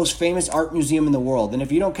create the most famous art museum in the world. And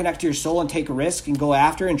if you don't connect to your soul and take a risk and go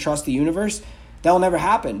after and trust the universe, that will never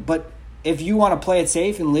happen. But if you want to play it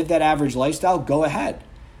safe and live that average lifestyle, go ahead.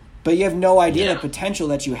 But you have no idea the potential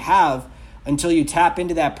that you have until you tap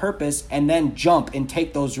into that purpose and then jump and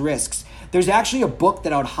take those risks. There's actually a book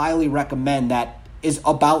that I would highly recommend that is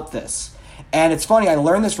about this. And it's funny, I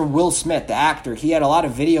learned this from Will Smith, the actor. He had a lot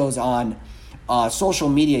of videos on social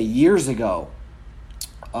media years ago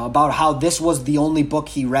about how this was the only book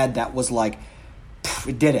he read that was like,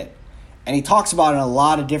 it did it. And he talks about it in a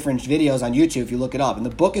lot of different videos on YouTube if you look it up. And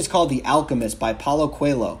the book is called The Alchemist by Paulo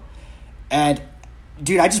Coelho. And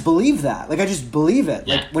dude, I just believe that. Like, I just believe it.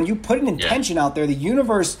 Yeah. Like, when you put an intention out there, the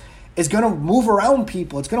universe is going to move around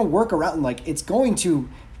people. It's going to work around. Like, it's going to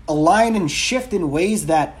align and shift in ways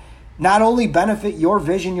that not only benefit your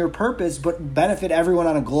vision, your purpose, but benefit everyone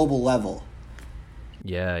on a global level.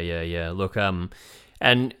 Yeah. Look, and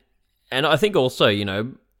I think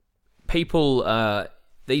also, people,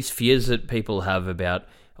 these fears that people have about,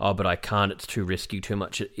 oh, but I can't, it's too risky, too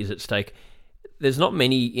much is at stake. There's not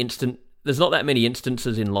that many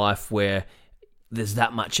instances in life where there's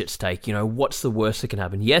that much at stake. What's the worst that can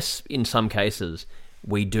happen? Yes, in some cases,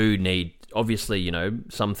 we do need, obviously,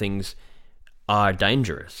 some things are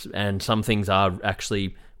dangerous, and some things are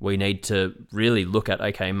actually, we need to really look at,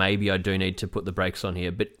 okay, maybe I do need to put the brakes on here.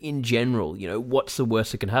 But in general, what's the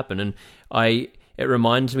worst that can happen? And it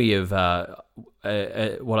reminds me of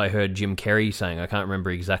what I heard Jim Carrey saying. I can't remember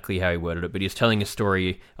exactly how he worded it, but he was telling a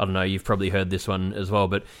story. I don't know, you've probably heard this one as well,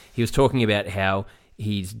 but he was talking about how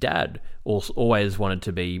his dad always wanted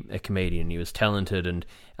to be a comedian. He was talented, and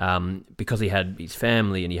because he had his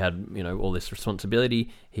family and he had all this responsibility,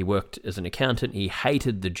 he worked as an accountant. He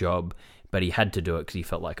hated the job, but he had to do it because he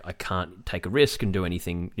felt like, I can't take a risk and do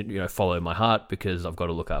anything, follow my heart, because I've got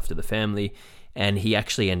to look after the family. And he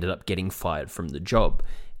actually ended up getting fired from the job.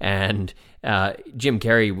 And Jim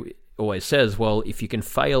Carrey always says, well, if you can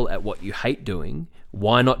fail at what you hate doing,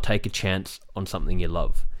 why not take a chance on something you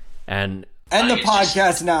love? And the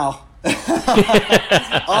podcast now.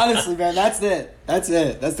 Honestly, man, that's it. That's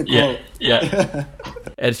the quote. Yeah.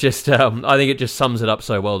 It's just, I think it just sums it up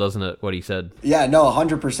so well, doesn't it, what he said? Yeah, no,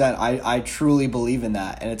 100%. I truly believe in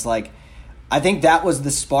that. And it's like, I think that was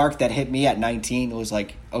the spark that hit me at 19. It was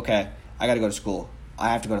like, okay, I got to go to school. I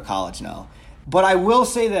have to go to college now. But I will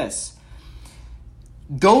say this.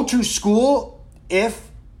 Go to school if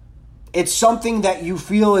it's something that you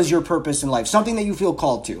feel is your purpose in life, something that you feel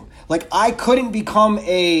called to. Like, I couldn't become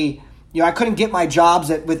I couldn't get my jobs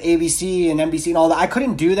with ABC and NBC and all that. I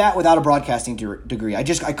couldn't do that without a broadcasting degree. I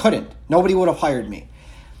couldn't. Nobody would have hired me.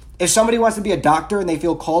 If somebody wants to be a doctor and they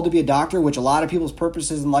feel called to be a doctor, which a lot of people's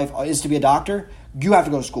purposes in life is to be a doctor, you have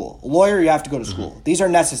to go to school. A lawyer, you have to go to school. Mm-hmm. These are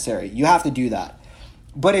necessary. You have to do that.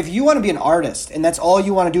 But if you want to be an artist and that's all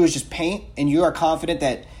you want to do is just paint, and you are confident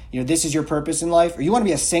that this is your purpose in life, or you want to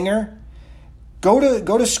be a singer, go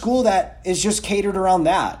to school that is just catered around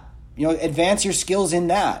that. Advance your skills in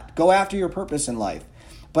that. Go after your purpose in life.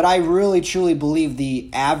 But I really, truly believe the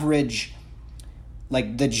average,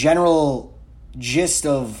 like the general gist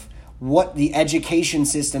of what the education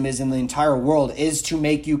system is in the entire world is to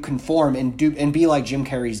make you conform and be like Jim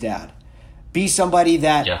Carrey's dad. Be somebody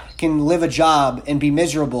that can live a job and be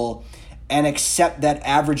miserable and accept that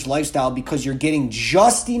average lifestyle because you're getting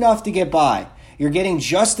just enough to get by. You're getting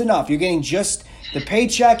just enough. You're getting just the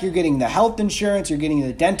paycheck. You're getting the health insurance. You're getting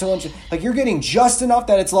the dental insurance. Like, you're getting just enough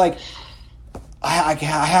that it's like, I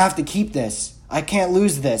have to keep this. I can't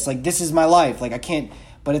lose this. Like, this is my life. Like, I can't.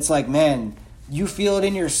 But it's like, man, you feel it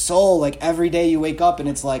in your soul. Like, every day you wake up and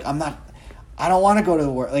it's like, I don't want to go to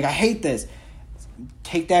work. Like, I hate this.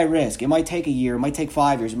 Take that risk. It might take a year. It might take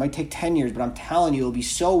 5 years. It might take 10 years. But I'm telling you, it'll be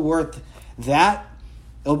so worth that.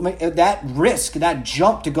 That risk, that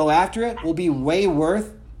jump to go after it will be way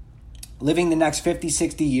worth living the next 50,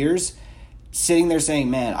 60 years sitting there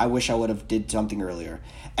saying, man, I wish I would have did something earlier.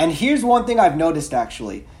 And here's one thing I've noticed,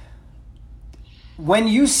 actually. When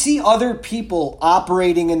you see other people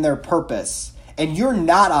operating in their purpose and you're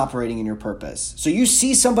not operating in your purpose, so you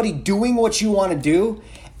see somebody doing what you want to do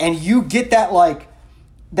and you get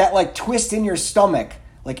that twist in your stomach,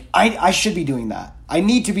 like, I should be doing that. I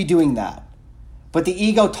need to be doing that. But the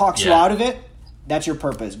ego talks you out of it. That's your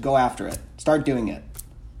purpose. Go after it. Start doing it.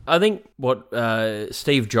 I think what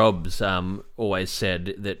Steve Jobs always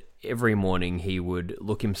said, that every morning he would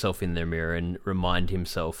look himself in the mirror and remind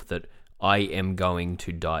himself that I am going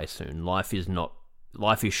to die soon. Life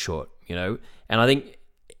is short, And I think,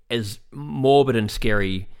 as morbid and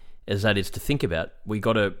scary as that is to think about, we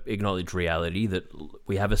got to acknowledge reality that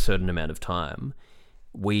we have a certain amount of time.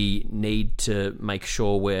 We need to make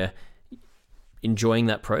sure we're enjoying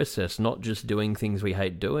that process, not just doing things we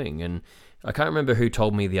hate doing. And I can't remember who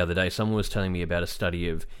told me the other day, someone was telling me about a study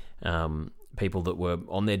of people that were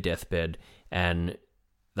on their deathbed, and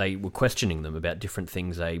they were questioning them about different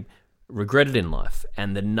things they regretted in life.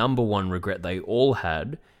 And the number one regret they all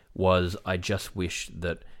had was, I just wish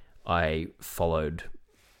that I followed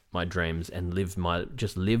my dreams and lived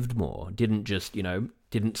more. Didn't just,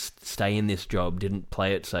 didn't stay in this job, didn't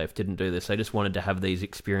play it safe, didn't do this. They just wanted to have these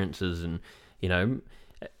experiences and,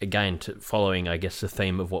 again, following, I guess, the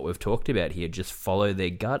theme of what we've talked about here, just follow their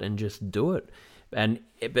gut and just do it.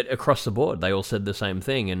 But across the board, they all said the same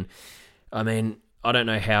thing. And I mean, I don't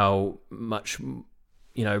know how much,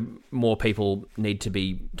 more people need to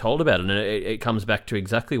be told about it. And it comes back to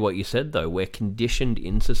exactly what you said, though. We're conditioned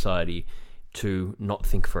in society to not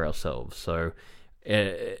think for ourselves. So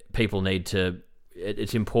people need to,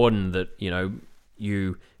 it's important that,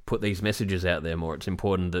 you put these messages out there more. It's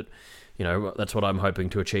important that, that's what I'm hoping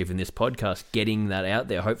to achieve in this podcast, getting that out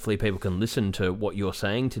there. Hopefully people can listen to what you're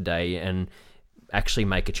saying today and actually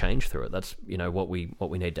make a change through it. That's, what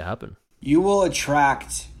we need to happen. You will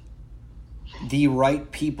attract the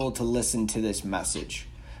right people to listen to this message.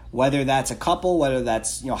 Whether that's a couple, whether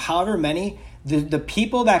that's, however many, The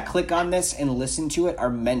people that click on this and listen to it are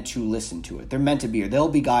meant to listen to it. They're meant to be here. They'll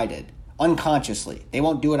be guided unconsciously. They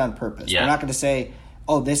won't do it on purpose. They're not going to say,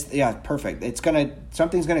 oh, perfect.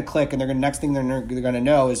 Something's going to click, and next thing they're going to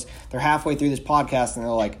know is they're halfway through this podcast and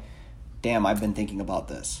they're like, damn, I've been thinking about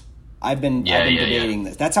this. I've been debating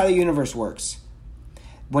this. That's how the universe works.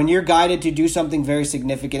 When you're guided to do something very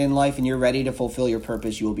significant in life and you're ready to fulfill your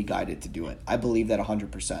purpose, you will be guided to do it. I believe that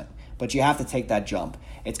 100%. But you have to take that jump.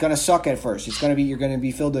 It's going to suck at first. You're going to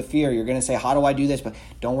be filled with fear. You're going to say, how do I do this? But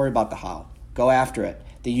don't worry about the how. Go after it.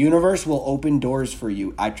 The universe will open doors for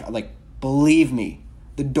you. Believe me,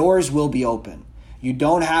 the doors will be open. You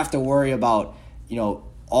don't have to worry about,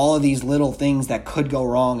 all of these little things that could go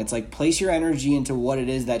wrong. It's like, place your energy into what it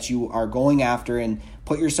is that you are going after and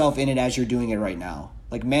put yourself in it as you're doing it right now.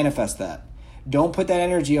 Like, manifest that. Don't put that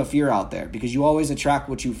energy of fear out there, because you always attract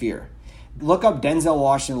what you fear. Look up Denzel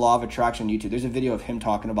Washington Law of Attraction on YouTube. There's a video of him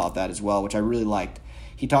talking about that as well, which I really liked.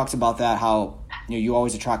 He talks about that, how you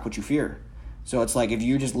always attract what you fear. So it's like, if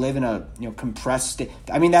you just live in a compressed state,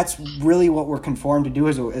 that's really what we're conformed to do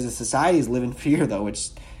as a society, is live in fear, though,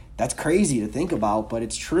 which that's crazy to think about, but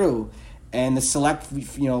it's true. And the select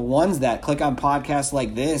ones that click on podcasts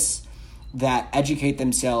like this, that educate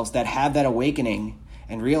themselves, that have that awakening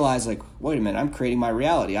and realize, like, wait a minute, I'm creating my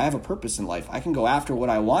reality. I have a purpose in life. I can go after what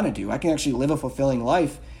I want to do. I can actually live a fulfilling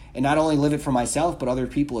life, and not only live it for myself, but other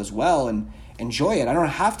people as well, and enjoy it. I don't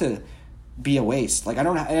have to be a waste. And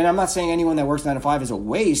I'm not saying anyone that works 9 to 5 is a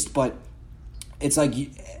waste, but it's like,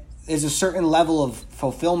 there's a certain level of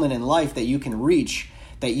fulfillment in life that you can reach,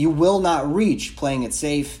 that you will not reach playing it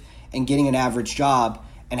safe and getting an average job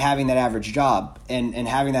and having that average job and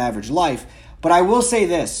having that average life. But I will say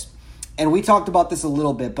this, and we talked about this a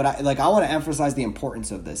little bit, but I want to emphasize the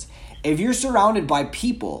importance of this. If you're surrounded by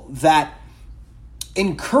people that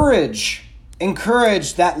encourage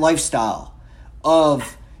that lifestyle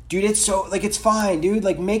of, dude, it's fine,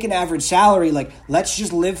 dude, make an average salary, let's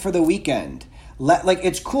just live for the weekend.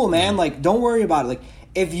 It's cool, man. Don't worry about it.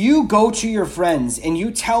 If you go to your friends and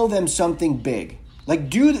you tell them something big,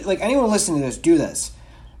 anyone listening to this, do this.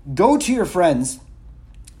 Go to your friends,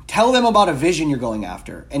 tell them about a vision you're going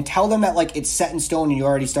after, and tell them that it's set in stone and you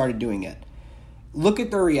already started doing it. Look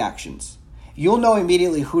at their reactions. You'll know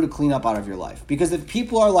immediately who to clean up out of your life. Because if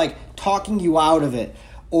people are talking you out of it,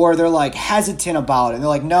 or they're hesitant about it, and they're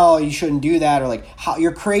like, no, you shouldn't do that, or how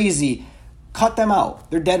you're crazy, cut them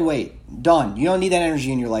out. They're dead weight. Done. You don't need that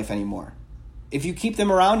energy in your life anymore. If you keep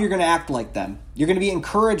them around, you're going to act like them. You're going to be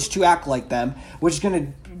encouraged to act like them, which is going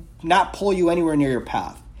to not pull you anywhere near your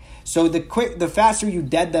path. So the faster you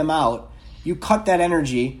dead them out, you cut that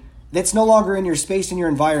energy that's no longer in your space and your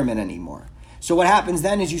environment anymore. So what happens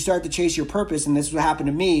then is you start to chase your purpose, and this is what happened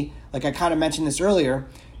to me. Like I kind of mentioned this earlier,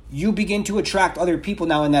 you begin to attract other people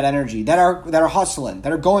now in that energy that are hustling,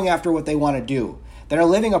 that are going after what they want to do, that are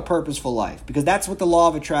living a purposeful life, because that's what the law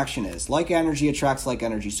of attraction is. Like energy attracts like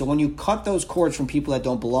energy. So when you cut those cords from people that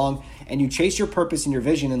don't belong and you chase your purpose and your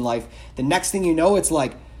vision in life, the next thing you know, it's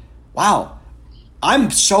like, wow,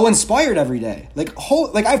 I'm so inspired every day.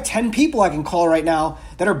 I have 10 people I can call right now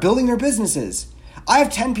that are building their businesses. I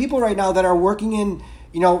have 10 people right now that are working in,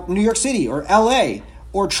 New York City or LA,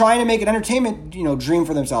 or trying to make an entertainment, dream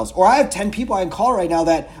for themselves. Or I have 10 people I can call right now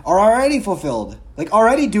that are already fulfilled,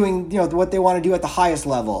 already doing, what they want to do at the highest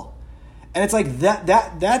level. And it's like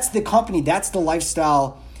that's the company, that's the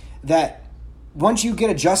lifestyle that once you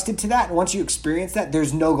get adjusted to that, and once you experience that,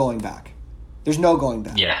 there's no going back. There's no going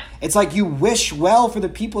back. Yeah. It's like you wish well for the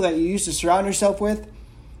people that you used to surround yourself with,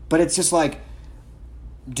 but it's just like,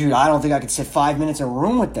 dude, I don't think I could sit 5 minutes in a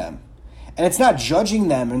room with them. And it's not judging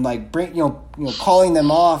them and calling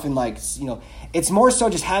them off and it's more so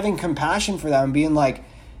just having compassion for them and being like,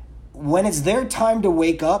 when it's their time to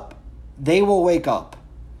wake up, they will wake up.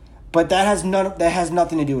 But that has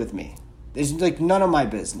nothing to do with me. It's none of my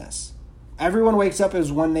business. Everyone wakes up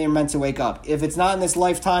as when they're meant to wake up. If it's not in this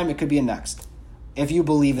lifetime, it could be a next. If you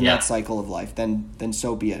believe in that cycle of life, then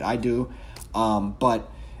so be it. I do. But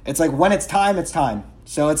it's like when it's time, it's time.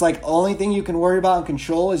 So it's like only thing you can worry about and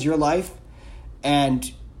control is your life,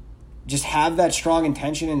 and just have that strong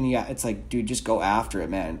intention. And it's like, dude, just go after it,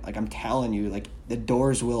 man. I'm telling you, the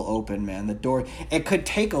doors will open, man. It could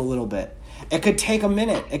take a little bit. It could take a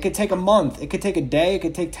minute. It could take a month. It could take a day. It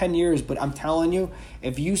could take 10 years. But I'm telling you,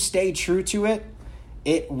 if you stay true to it,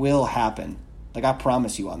 it will happen. I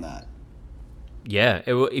promise you on that. Yeah,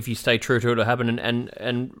 it will, if you stay true to it, it'll happen.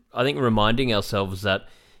 And I think reminding ourselves that,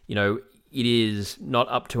 it is not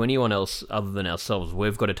up to anyone else other than ourselves.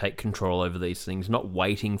 We've got to take control over these things, not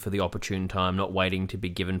waiting for the opportune time, not waiting to be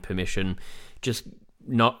given permission, just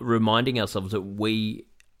not reminding ourselves that we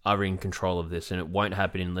are in control of this, and it won't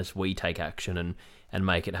happen unless we take action and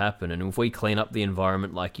make it happen. And if we clean up the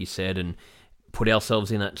environment, like you said, and put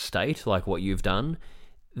ourselves in that state, like what you've done,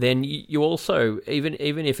 then you also, even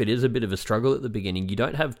if it is a bit of a struggle at the beginning, you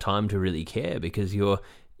don't have time to really care, because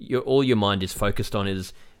all your mind is focused on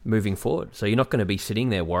is moving forward. So you're not going to be sitting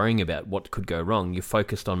there worrying about what could go wrong. You're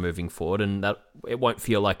focused on moving forward, and that it won't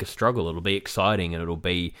feel like a struggle. It'll be exciting, and it'll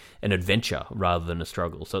be an adventure rather than a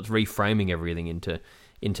struggle. So it's reframing everything into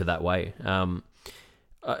that way.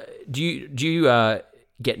 Do you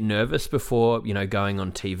get nervous before, you know, going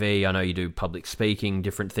on TV? I know you do public speaking,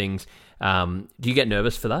 different things. Do you get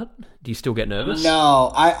nervous for that? Do you still get nervous?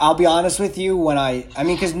 No, I'll be honest with you.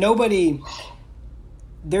 Because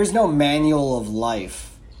there's no manual of life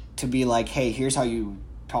to be like, hey, here's how you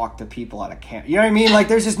talk to people at a camp. You know what I mean? Like,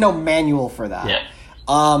 there's just no manual for that. Yeah.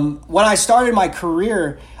 When I started my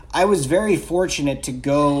career, I was very fortunate to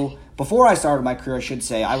go, before I started my career, I should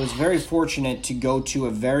say, I was very fortunate to go to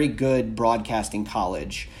a very good broadcasting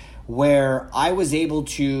college where I was able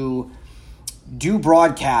to do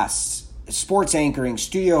broadcasts, sports anchoring,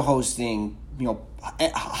 studio hosting, you know,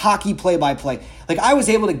 hockey play-by-play. Like, I was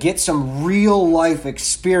able to get some real life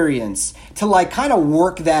experience to like kind of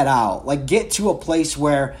work that out, like get to a place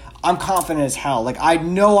where I'm confident as hell. Like, I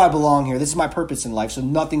know I belong here. This is my purpose in life, so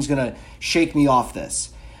nothing's gonna shake me off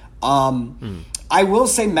this. I will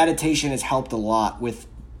say meditation has helped a lot with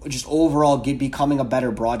just overall becoming a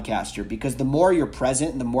better broadcaster, because the more you're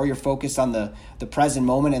present and the more you're focused on the present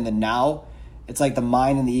moment and the now, it's like the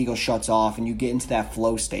mind and the ego shuts off and you get into that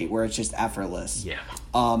flow state where it's just effortless. Yeah.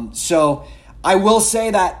 So I will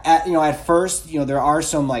say that at first, there are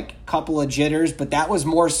some like couple of jitters, but that was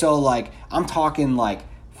more so like, I'm talking like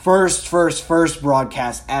first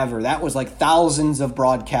broadcast ever. That was like thousands of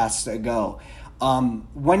broadcasts ago.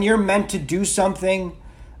 When you're meant to do something,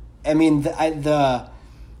 I mean,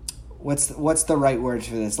 what's the right word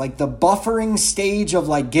for this? Like, the buffering stage of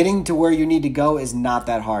like getting to where you need to go is not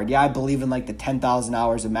that hard. Yeah, I believe in like the 10,000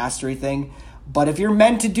 hours of mastery thing, but if you're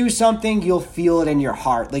meant to do something, you'll feel it in your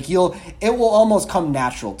heart. Like, it will almost come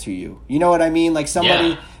natural to you. You know what I mean? Like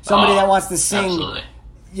somebody that wants to sing. Absolutely.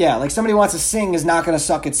 Yeah, like somebody wants to sing is not going to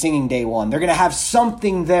suck at singing day one. They're going to have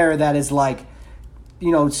something there that is like,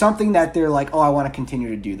 something that they're like, oh, I want to continue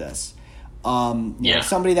to do this.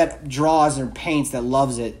 Somebody that draws or paints that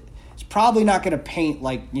loves it is probably not going to paint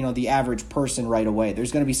like, the average person right away.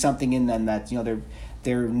 There's going to be something in them that,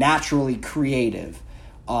 they're naturally creative.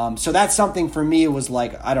 So that's something for me. It was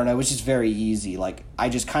like, I don't know, it was just very easy. Like, I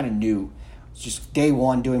just kind of knew, just day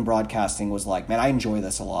one doing broadcasting was like, man, I enjoy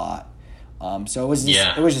this a lot. So it was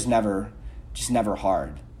just never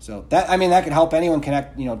hard. So that could help anyone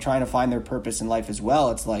connect, trying to find their purpose in life as well.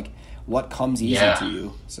 It's like, what comes easy to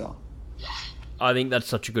you. So I think that's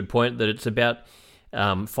such a good point, that it's about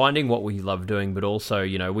finding what we love doing, but also,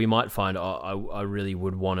 we might find, I really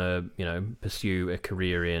would want to, pursue a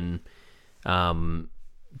career in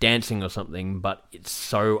dancing or something, but it's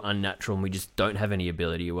so unnatural and we just don't have any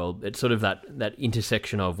ability. Well, it's sort of that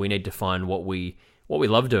intersection of, we need to find what we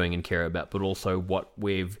love doing and care about, but also what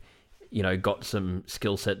we've got some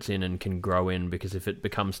skill sets in and can grow in, because if it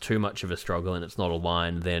becomes too much of a struggle and it's not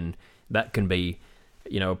aligned, then that can be,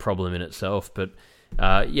 a problem in itself. But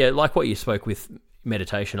like what you spoke with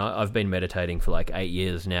meditation, I've been meditating for like 8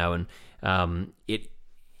 years now, and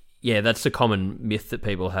that's the common myth that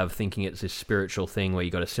people have, thinking it's this spiritual thing where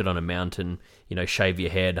you got to sit on a mountain, shave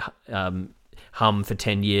your head, hum for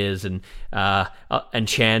 10 years and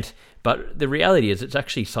chant. But the reality is, it's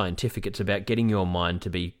actually scientific. It's about getting your mind to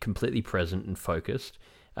be completely present and focused.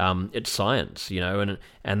 It's science, and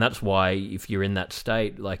that's why if you're in that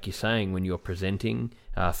state, like you're saying, when you're presenting,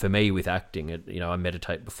 for me with acting, I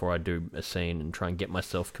meditate before I do a scene and try and get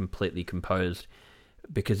myself completely composed,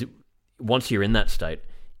 because once you're in that state,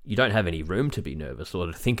 you don't have any room to be nervous or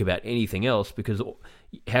to think about anything else, because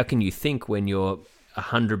how can you think when you're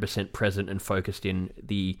 100% present and focused in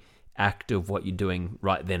the act of what you're doing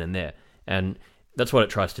right then and there? And that's what it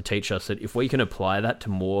tries to teach us, that if we can apply that to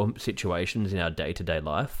more situations in our day-to-day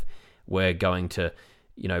life, we're going to,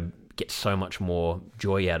 get so much more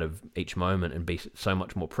joy out of each moment and be so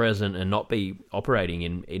much more present and not be operating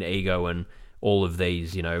in ego and all of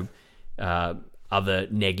these, other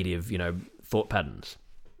negative, thought patterns.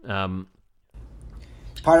 It's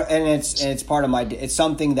part of my, it's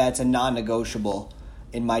something that's a non-negotiable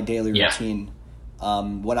in my daily routine.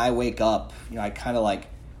 When I wake up, I kind of like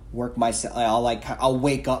work myself. I'll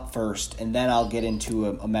wake up first, and then I'll get into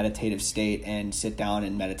a meditative state and sit down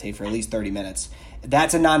and meditate for at least 30 minutes.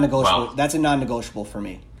 That's a non-negotiable. Wow. That's a non-negotiable for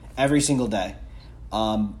me every single day.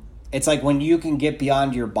 It's like when you can get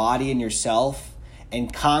beyond your body and yourself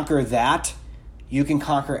and conquer that, you can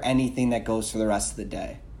conquer anything that goes for the rest of the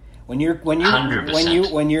day. When you're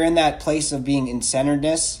 100%. when you're in that place of being in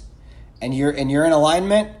centeredness and you're in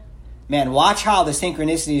alignment, man, watch how the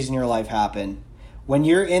synchronicities in your life happen. When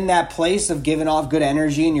you're in that place of giving off good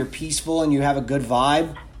energy and you're peaceful and you have a good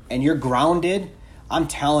vibe and you're grounded, I'm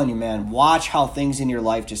telling you, man, watch how things in your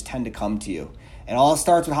life just tend to come to you. It all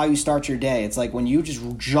starts with how you start your day. It's like when you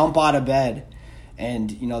just jump out of bed and,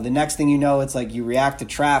 the next thing you know, it's like you react to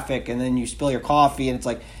traffic and then you spill your coffee and it's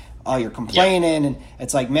like, oh, you're complaining. And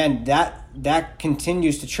it's like, man, that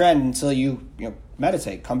continues to trend until you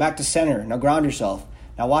meditate, come back to center, now ground yourself.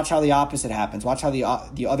 Now watch how the opposite happens. Watch how the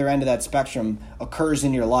other end of that spectrum occurs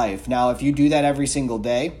in your life. Now, if you do that every single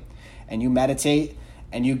day and you meditate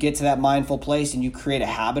and you get to that mindful place and you create a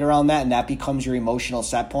habit around that and that becomes your emotional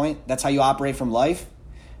set point, that's how you operate from life,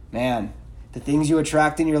 man, the things you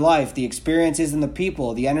attract in your life, the experiences and the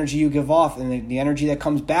people, the energy you give off and the energy that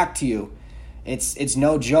comes back to you, it's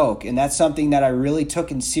no joke. And that's something that I really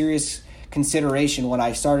took in serious consideration when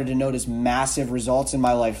I started to notice massive results in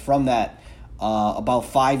my life from that about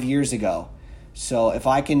 5 years ago. So if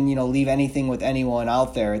I can, leave anything with anyone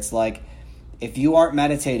out there, it's like, if you aren't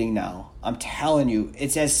meditating now, I'm telling you,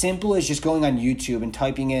 it's as simple as just going on YouTube and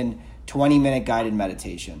typing in 20-minute guided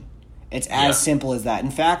meditation. It's as simple as that.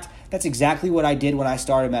 In fact, that's exactly what I did when I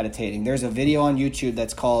started meditating. There's a video on YouTube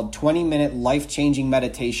that's called 20-minute life-changing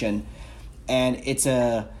meditation, and it's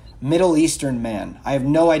a Middle Eastern man. I have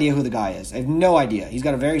no idea who the guy is. I have no idea. He's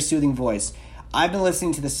got a very soothing voice. I've been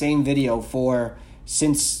listening to the same video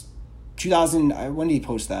since 2000. When did he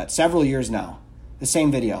post that? Several years now. The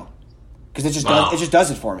same video, because it just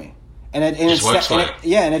does it for me, and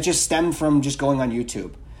it just stemmed from just going on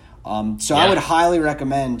YouTube. I would highly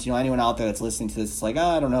recommend anyone out there that's listening to this. It's like,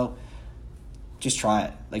 I don't know, just try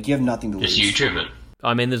it. Like, you have nothing to lose. Just YouTube it.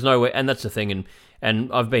 I mean, there's no way, and that's the thing,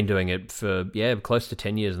 and I've been doing it for close to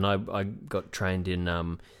 10 years, and I got trained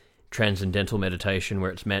in transcendental meditation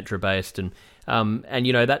where it's mantra based, and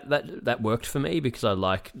that worked for me because I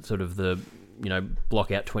like sort of the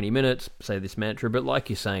block out 20 minutes, say this mantra. But like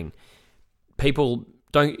you're saying, people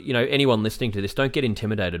don't, anyone listening to this, don't get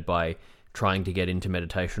intimidated by trying to get into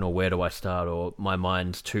meditation or where do I start or my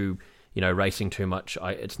mind's too racing too much,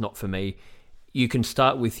 it's not for me. You can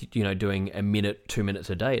start with doing a minute, 2 minutes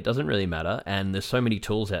a day. It doesn't really matter, and there's so many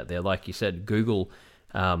tools out there. Like you said, Google,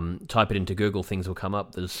 type it into Google, things will come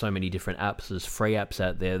up. There's so many different apps. There's free apps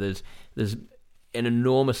out there. There's an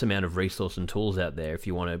enormous amount of resource and tools out there if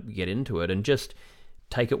you want to get into it, and just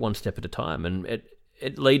take it one step at a time. And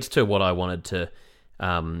it leads to what I wanted to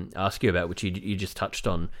ask you about, which you just touched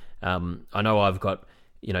on. I know I've got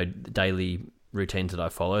daily routines that I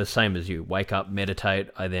follow, same as you. Wake up, meditate.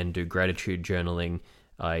 I then do gratitude journaling.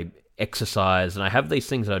 I exercise, and I have these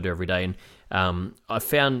things that I do every day. And I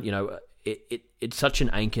found it's such an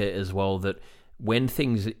anchor as well that when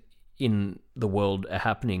things in the world are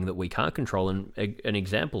happening that we can't control, and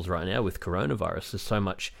examples right now with coronavirus, there's so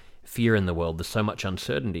much fear in the world, there's so much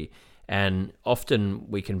uncertainty, and often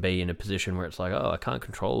we can be in a position where it's like, I can't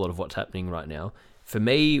control a lot of what's happening right now. For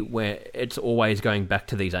me, where it's always going back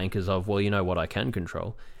to these anchors of, well, what I can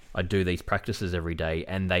control. I do these practices every day,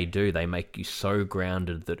 and they make you so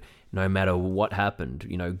grounded that no matter what happened,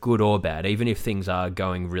 good or bad, even if things are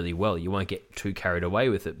going really well, you won't get too carried away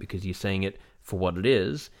with it because you're seeing it for what it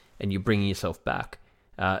is and you're bringing yourself back.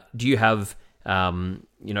 Do you have,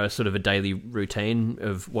 sort of a daily routine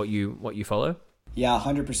of what you follow? Yeah,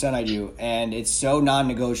 100% I do. And it's so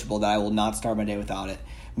non-negotiable that I will not start my day without it.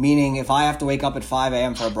 Meaning, if I have to wake up at 5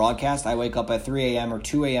 a.m. for a broadcast, I wake up at 3 a.m. or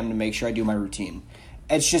 2 a.m. to make sure I do my routine.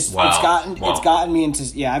 It's just, it's gotten me into,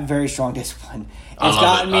 I have very strong discipline.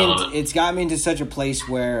 It's gotten me into such a place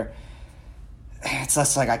where it's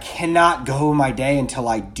just like I cannot go my day until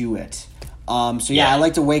I do it. I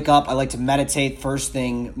like to wake up. I like to meditate first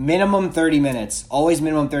thing, minimum 30 minutes, always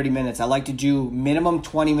minimum 30 minutes. I like to do minimum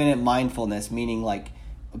 20-minute mindfulness, meaning like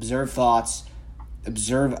observe thoughts,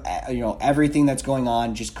 observe, everything that's going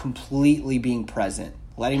on, just completely being present,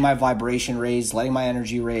 letting my vibration raise, letting my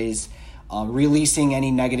energy raise, releasing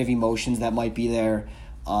any negative emotions that might be there,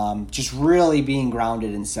 just really being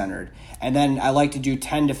grounded and centered. And then I like to do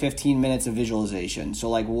 10 to 15 minutes of visualization. So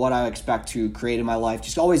like what I expect to create in my life,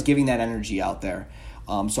 just always giving that energy out there.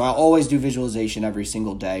 So I always do visualization every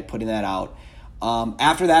single day, putting that out.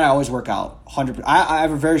 After that, I always work out. 100%. I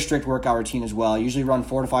have a very strict workout routine as well. I usually run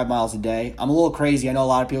 4 to 5 miles a day. I'm a little crazy. I know a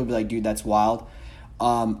lot of people will be like, dude, that's wild.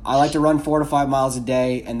 I like to run 4 to 5 miles a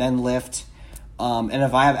day and then lift. And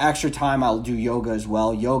if I have extra time, I'll do yoga as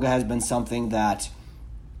well. Yoga has been something that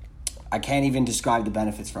I can't even describe the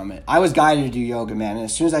benefits from it. I was guided to do yoga, man, and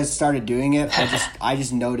as soon as I started doing it, I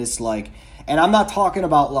just noticed, like, and I'm not talking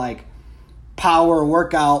about like power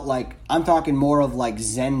workout, like I'm talking more of like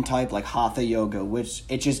Zen type, like Hatha yoga, which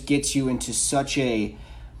it just gets you into such a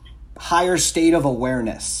higher state of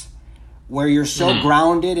awareness where you're so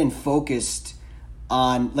grounded and focused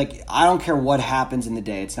on, like, I don't care what happens in the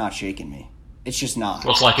day, it's not shaking me. It's just not.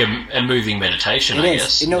 Well, it's like a moving meditation, I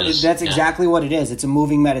guess. That's exactly what it is. It's a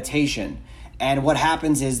moving meditation. And what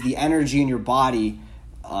happens is the energy in your body,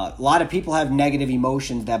 a lot of people have negative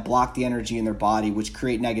emotions that block the energy in their body, which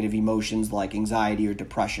create negative emotions like anxiety or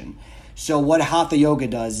depression. So what Hatha Yoga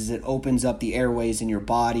does is it opens up the airways in your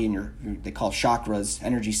body and they call chakras,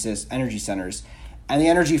 energy centers, and the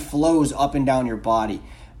energy flows up and down your body.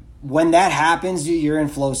 When that happens, you're in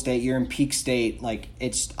flow state, you're in peak state. Like,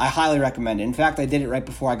 I highly recommend it. In fact, I did it right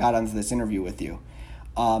before I got onto this interview with you.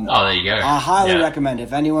 There you go. I highly recommend it.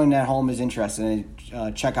 If anyone at home is interested,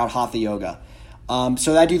 check out Hatha Yoga.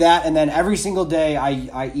 So I do that, and then every single day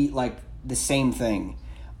I eat like the same thing.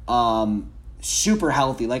 Super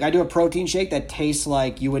healthy. Like, I do a protein shake that tastes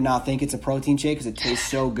like you would not think it's a protein shake because it tastes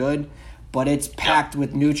so good, but it's packed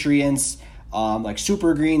with nutrients, like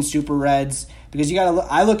super greens, super reds. Because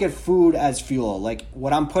I look at food as fuel. Like,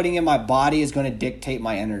 what I'm putting in my body is going to dictate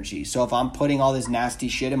my energy. So if I'm putting all this nasty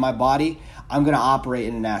shit in my body, I'm going to operate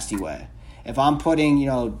in a nasty way. If I'm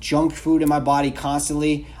putting, junk food in my body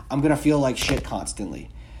constantly, I'm going to feel like shit constantly.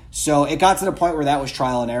 So it got to the point where that was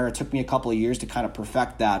trial and error. It took me a couple of years to kind of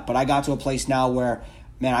perfect that. But I got to a place now where,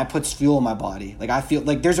 man, I put fuel in my body. Like, I feel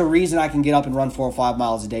like there's a reason I can get up and run 4 or 5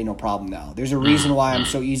 miles a day, no problem now. There's a reason why I'm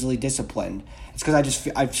so easily disciplined. It's because I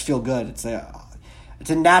just feel good. It's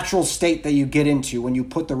a natural state that you get into when you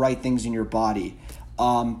put the right things in your body.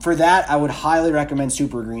 For that, I would highly recommend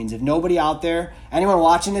Super Greens. If nobody out there, anyone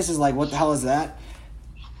watching this is like, what the hell is that?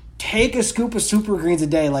 Take a scoop of Super Greens a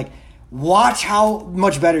day. Like, watch how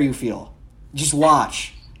much better you feel. Just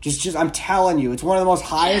watch. Just I'm telling you, it's one of the most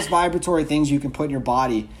highest vibratory things you can put in your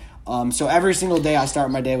body. So every single day I start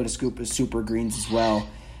my day with a scoop of Super Greens as well.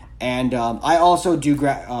 And I also do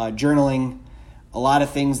journaling. A lot of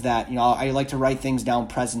things that, I like to write things down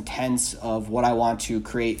present tense of what I want to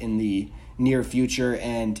create in the near future.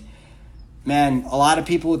 And, man, a lot of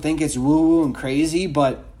people would think it's woo-woo and crazy,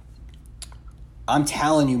 but I'm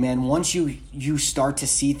telling you, man, once you start to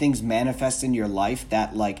see things manifest in your life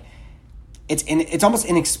that, like, it's almost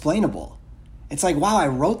inexplainable. It's like, wow, I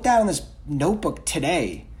wrote that on this notebook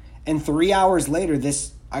today, and 3 hours later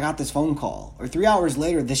I got this phone call, or 3 hours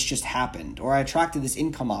later this just happened, or I attracted this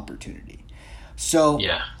income opportunity. So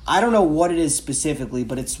I don't know what it is specifically,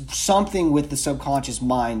 but it's something with the subconscious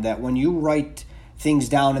mind that when you write things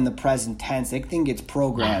down in the present tense, it then gets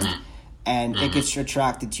programmed and it gets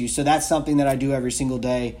attracted to you. So that's something that I do every single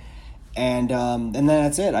day. And then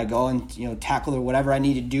that's it. I go and tackle whatever I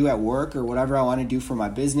need to do at work or whatever I want to do for my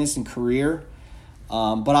business and career.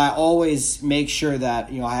 But I always make sure that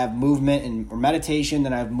I have movement or meditation,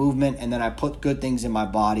 then I have movement, and then I put good things in my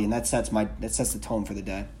body, and that sets the tone for the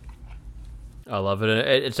day. I love it.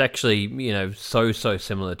 It's actually, so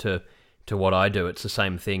similar to what I do. It's the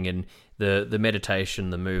same thing in the meditation,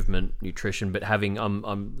 the movement, nutrition, but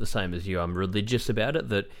I'm the same as you. I'm religious about it,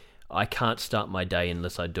 that I can't start my day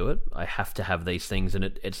unless I do it. I have to have these things, and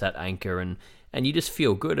it's that anchor, and you just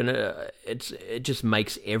feel good, and it just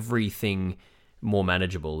makes everything more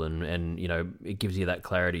manageable, and it gives you that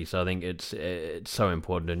clarity. So I think it's so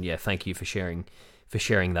important, and thank you for sharing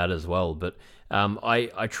that as well. But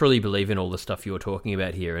I truly believe in all the stuff you're talking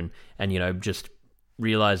about here, and just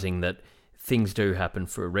realizing that things do happen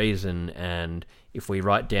for a reason, and if we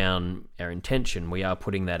write down our intention, we are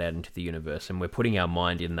putting that out into the universe, and we're putting our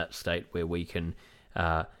mind in that state where we can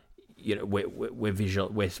we're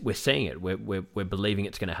seeing it, we're believing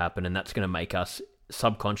it's going to happen, and that's going to make us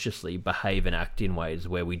subconsciously behave and act in ways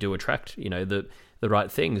where we do attract the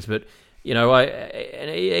right things. But and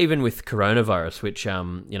even with coronavirus, which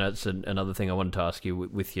it's another thing I wanted to ask you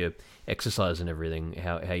with your exercise and everything,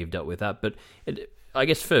 how you've dealt with that. But I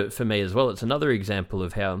guess for me as well, it's another example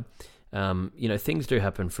of how things do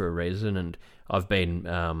happen for a reason. And I've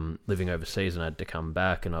been living overseas, and I had to come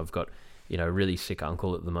back, and I've got a really sick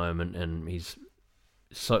uncle at the moment, and he's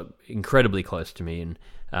so incredibly close to me, and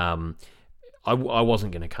I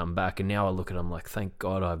wasn't going to come back, and now I look at him like, thank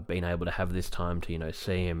God I've been able to have this time to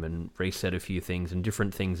see him and reset a few things, and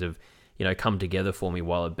different things have come together for me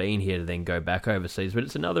while I've been here to then go back overseas. But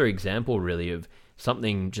it's another example really of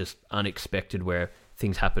something just unexpected where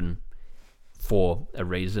things happen for a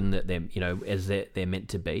reason, that they're as they're meant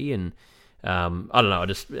to be. And I don't know,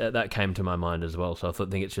 that came to my mind as well, so I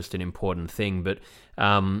think it's just an important thing. But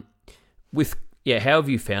how have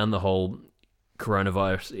you found the whole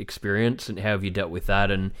coronavirus experience, and how have you dealt with that,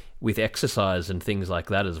 and with exercise and things like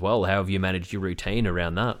that as well? How have you managed your routine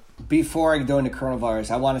around that? Before I go into coronavirus,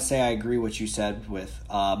 I want to say I agree what you said with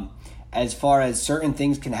as far as certain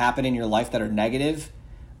things can happen in your life that are negative,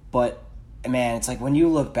 but man, it's like when you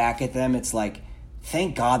look back at them, it's like,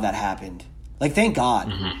 thank God that happened. Like, thank God.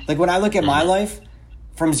 Mm-hmm. Like, when I look at my life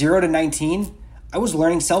from 0 to 19, I was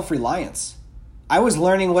learning self-reliance. I was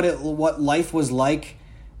learning what life was like,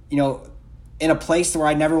 in a place where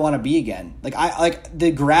I never want to be again. Like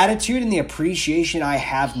the gratitude and the appreciation I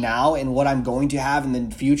have now and what I'm going to have in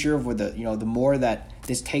the future with the more that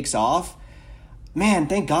this takes off, man,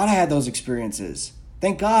 thank God I had those experiences.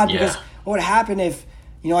 Thank God, because what would happen if,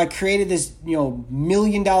 I created this, $1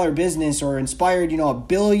 million business or inspired, 1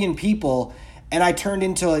 billion people, and I turned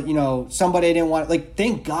into, somebody I didn't want. Like,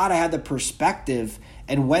 thank God I had the perspective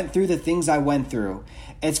and went through the things I went through.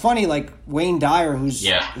 It's funny, like Wayne Dyer, who's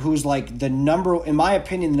like in my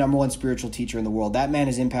opinion, the number one spiritual teacher in the world. That man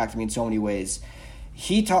has impacted me in so many ways.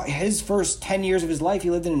 He taught his first 10 years of his life,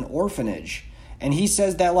 he lived in an orphanage. And he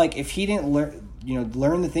says that, like, if he didn't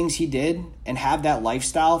learn the things he did and have that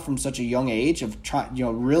lifestyle from such a young age of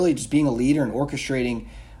really just being a leader and orchestrating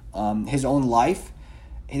his own life,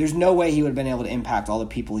 there's no way he would have been able to impact all the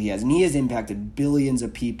people he has. And he has impacted billions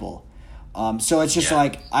of people. So it's just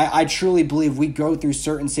like, I truly believe we go through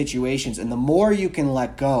certain situations, and the more you can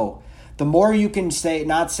let go, the more you can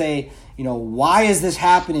not say, why is this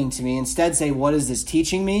happening to me? Instead say, what is this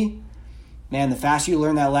teaching me? Man, the faster you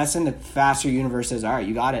learn that lesson, the faster the universe says, all right,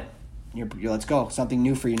 you got it. Let's go. Something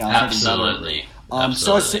new for you now. Absolutely.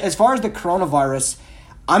 So as far as the coronavirus,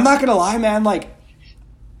 I'm not going to lie, man, like,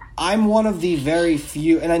 I'm one of the very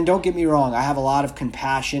few, and then don't get me wrong, I have a lot of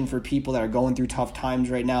compassion for people that are going through tough times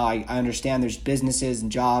right now. I understand there's businesses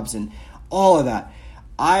and jobs and all of that.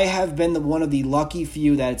 I have been one of the lucky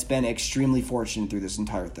few that's been extremely fortunate through this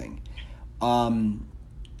entire thing. I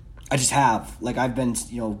just have. Like, I've been,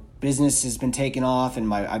 business has been taken off,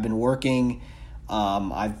 and I've been working.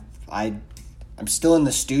 I'm still in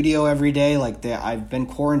the studio every day. Like, I've been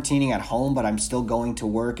quarantining at home, but I'm still going to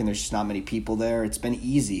work, and there's just not many people there. It's been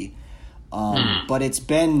easy. But it's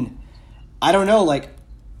been, I don't know, like,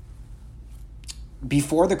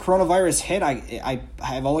 before the coronavirus hit, I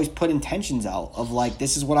have always put intentions out of, like,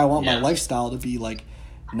 this is what I want my lifestyle to be, like,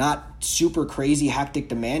 not super crazy, hectic,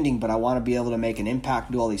 demanding, but I want to be able to make an impact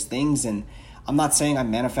and do all these things. And I'm not saying I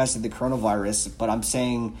manifested the coronavirus, but I'm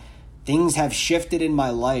saying things have shifted in my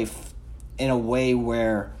life in a way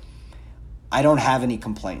where I don't have any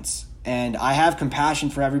complaints. And I have compassion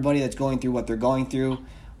for everybody that's going through what they're going through.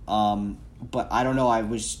 But I don't know, I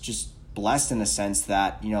was just blessed in a sense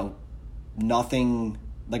that, nothing,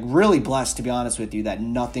 like, really blessed, to be honest with you, that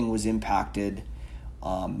nothing was impacted,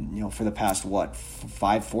 for the past, 4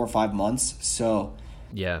 or 5 months. So,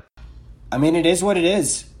 yeah, I mean, it is what it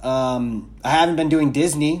is. I haven't been doing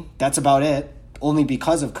Disney. That's about it, only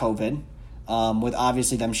because of COVID. With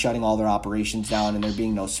obviously them shutting all their operations down and there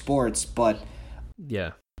being no sports. But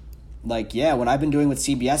yeah, like, when I've been doing with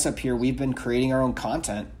CBS up here, we've been creating our own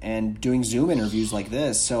content and doing Zoom interviews like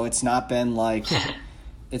this. So it's not been like, I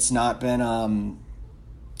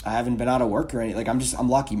haven't been out of work or anything. Like, I'm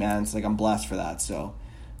lucky, man. It's like, I'm blessed for that. So,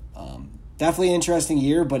 definitely an interesting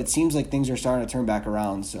year, but it seems like things are starting to turn back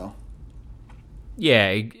around. So,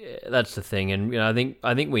 yeah, that's the thing. And, I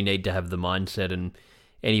think we need to have the mindset, and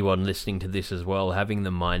anyone listening to this as well, having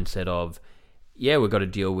the mindset of, we've got to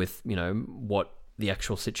deal with, what the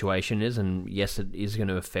actual situation is. And yes, it is going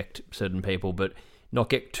to affect certain people, but not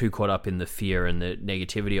get too caught up in the fear and the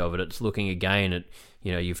negativity of it. It's looking again at,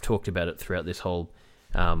 you've talked about it throughout this whole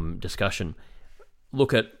discussion.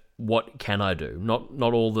 Look at, what can I do?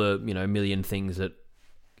 Not all the, million things that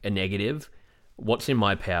are negative. What's in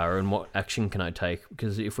my power and what action can I take?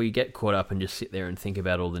 Because if we get caught up and just sit there and think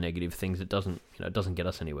about all the negative things, it doesn't get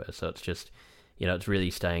us anywhere. So it's just, it's really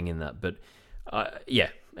staying in that. But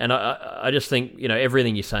and I just think,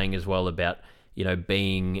 everything you're saying as well about,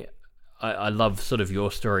 being, I love sort of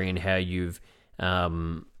your story and how you've,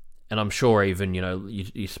 and I'm sure even,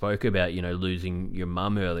 you spoke about, losing your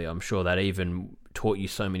mum earlier. I'm sure that even taught you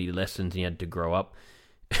so many lessons, and you had to grow up,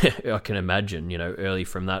 I can imagine, early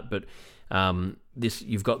from that. But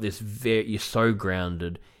you've got this you're so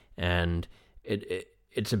grounded, and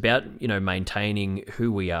it's about, maintaining who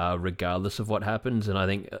we are regardless of what happens. And I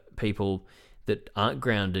think people that aren't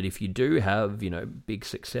grounded, if you do have, big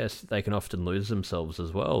success, they can often lose themselves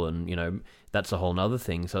as well. And, that's a whole nother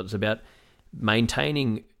thing. So it's about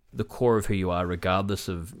maintaining the core of who you are regardless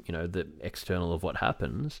of, the external of what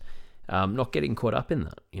happens. not getting caught up in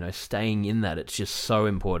that, staying in that. It's just so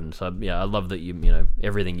important. So I love that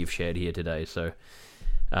everything you've shared here today. So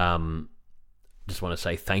just want to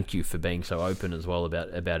say thank you for being so open as well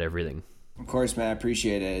about everything. Of course, man, I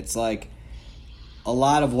appreciate it. It's like a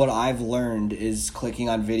lot of what I've learned is clicking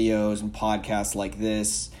on videos and podcasts like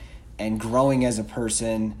this and growing as a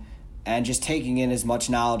person and just taking in as much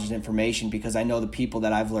knowledge and information, because I know the people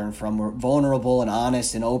that I've learned from were vulnerable and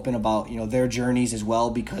honest and open about, their journeys as well,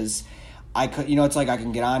 because I could, it's like I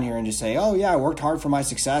can get on here and just say, oh yeah, I worked hard for my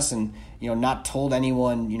success and, not told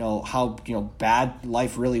anyone, how, bad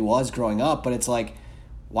life really was growing up. But it's like,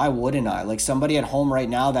 why wouldn't I? Like somebody at home right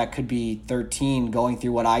now that could be 13 going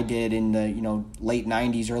through what I did in the, late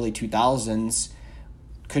 90s, early 2000s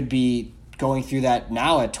could be going through that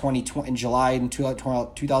now at 2020 in July in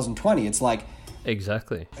 2020. It's like,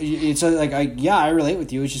 exactly. It's like, I relate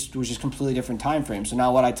with you. It was just completely different time frame. So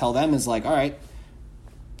now what I tell them is like, all right,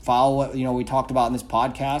 follow what, we talked about in this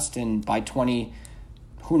podcast. And by 20,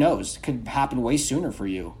 who knows, it could happen way sooner for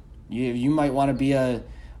you. You might want to be a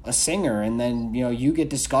singer, and then, you get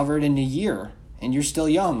discovered in a year and you're still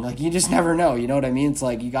young. Like, you just never know. You know what I mean? It's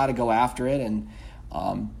like, you got to go after it. And,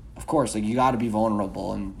 of course, like, you got to be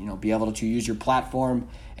vulnerable and, be able to use your platform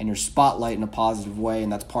and your spotlight in a positive way.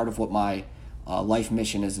 And that's part of what my life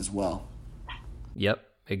mission is as well. Yep,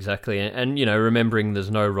 exactly. And remembering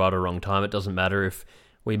there's no right or wrong time. It doesn't matter if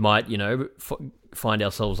we might, find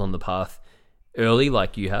ourselves on the path early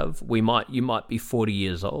like you have. You might be 40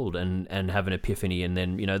 years old and have an epiphany, and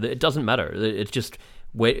then, it doesn't matter. It's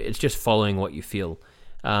just following what you feel.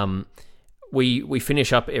 We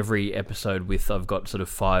finish up every episode with, I've got sort of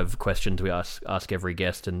 5 questions we ask every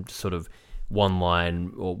guest, and sort of one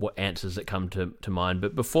line or what answers that come to mind.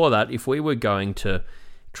 But before that, if we were going to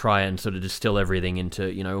try and sort of distill everything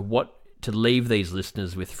into, what to leave these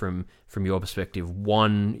listeners with from your perspective,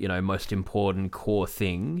 one, most important core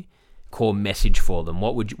message for them,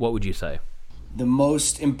 what would you say? The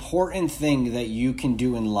most important thing that you can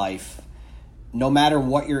do in life, no matter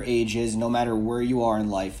what your age is, no matter where you are in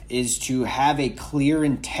life, is to have a clear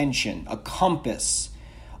intention, a compass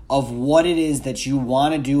of what it is that you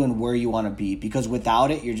want to do and where you want to be. Because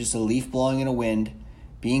without it, you're just a leaf blowing in a wind,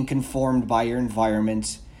 being conformed by your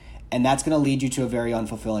environment, and that's going to lead you to a very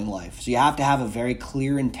unfulfilling life. So you have to have a very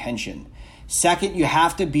clear intention. Second, you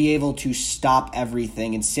have to be able to stop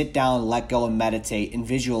everything and sit down, let go, and meditate and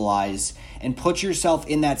visualize and put yourself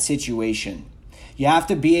in that situation. You have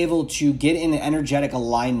to be able to get in an energetic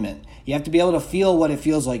alignment. You have to be able to feel what it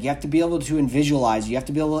feels like. You have to be able to visualize. You have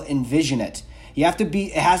to be able to envision it.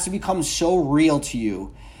 It has to become so real to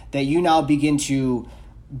you that you now begin to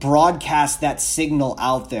broadcast that signal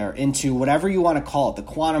out there into whatever you want to call it, the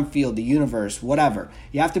quantum field, the universe, whatever.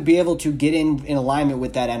 You have to be able to get in alignment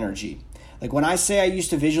with that energy. Like when I say I used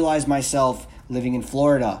to visualize myself living in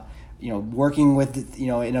Florida, working with,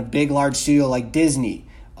 in a big, large studio like Disney,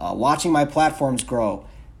 watching my platforms grow.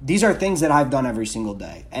 These are things that I've done every single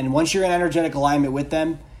day. And once you're in energetic alignment with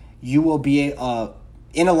them, you will be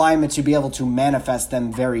in alignment to be able to manifest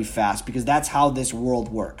them very fast, because that's how this world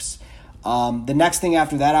works. The next thing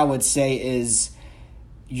after that I would say is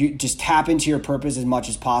you just tap into your purpose as much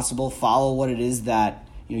as possible. Follow what it is that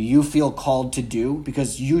you feel called to do,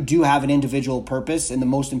 because you do have an individual purpose. And the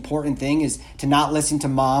most important thing is to not listen to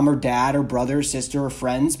mom or dad or brother or sister or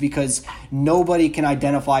friends, because nobody can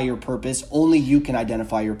identify your purpose. Only you can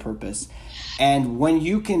identify your purpose. And when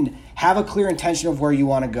you can have a clear intention of where you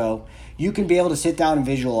want to go, you can be able to sit down and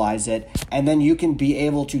visualize it, and then you can be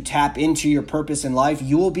able to tap into your purpose in life.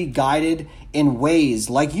 You will be guided in ways,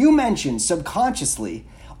 like you mentioned, subconsciously.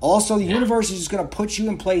 Also, the universe is just going to put you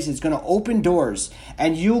in place. It's going to open doors,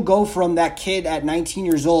 and you'll go from that kid at 19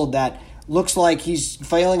 years old that looks like he's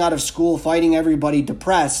failing out of school, fighting everybody,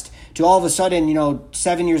 depressed, to all of a sudden,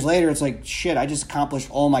 7 years later, it's like, shit, I just accomplished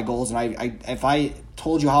all my goals. And I if I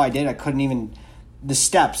told you how I did, I couldn't even, the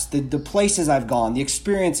steps, the places I've gone, the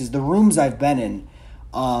experiences, the rooms I've been in,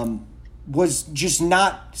 was just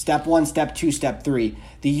not step 1, step 2, step 3.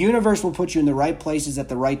 The universe will put you in the right places at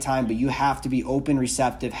the right time, but you have to be open,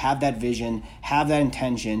 receptive, have that vision, have that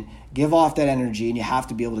intention, give off that energy, and you have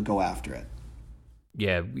to be able to go after it.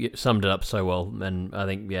 Yeah, you summed it up so well, and I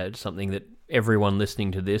think, it's something that everyone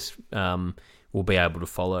listening to this will be able to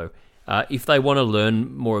follow. If they want to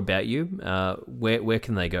learn more about you, where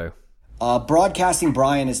can they go? Broadcasting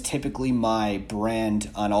Brian is typically my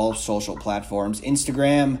brand on all social platforms.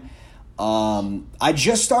 Instagram. I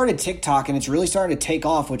just started TikTok, and it's really starting to take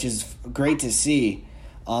off, which is great to see.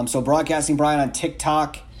 So Broadcasting Brian on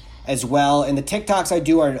TikTok, as well. And the TikToks I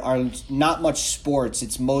do are not much sports.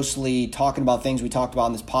 It's mostly talking about things we talked about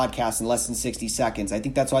in this podcast in less than 60 seconds. I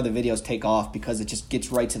think that's why the videos take off, because it just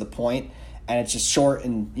gets right to the point and it's just short,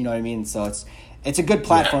 and you know what I mean? So it's a good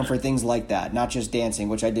platform for things like that, not just dancing,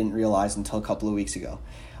 which I didn't realize until a couple of weeks ago.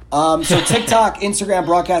 So TikTok, Instagram,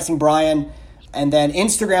 Broadcasting Brian, and then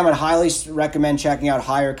Instagram, I'd highly recommend checking out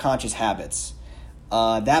Higher Conscious Habits.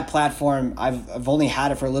 That platform, I've only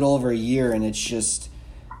had it for a little over a year, and it's just,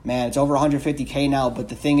 man, it's over 150K now. But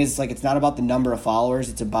the thing is, like, it's not about the number of followers.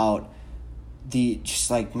 It's about the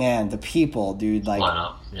people, dude.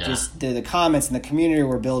 Like, just the comments and the community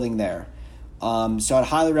we're building there. So I'd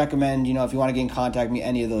highly recommend, if you want to get in contact with me,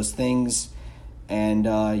 any of those things. And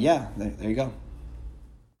there you go.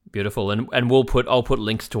 Beautiful. And I'll put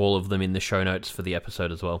links to all of them in the show notes for the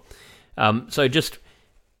episode as well. So just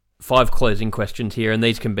 5 closing questions here, and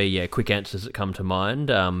these can be quick answers that come to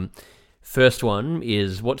mind. First one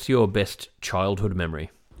is, what's your best childhood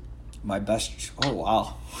memory? My best... Oh,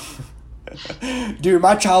 wow. Dude,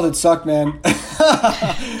 my childhood sucked, man.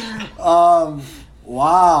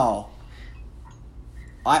 Wow.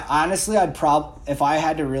 If I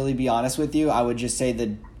had to really be honest with you, I would just say that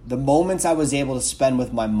the moments I was able to spend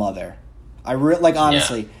with my mother,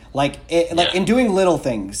 honestly, in doing little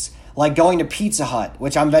things, like going to Pizza Hut,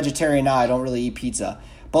 which I'm vegetarian now, I don't really eat pizza,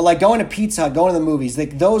 but like going to Pizza Hut, going to the movies,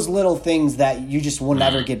 like those little things that you just will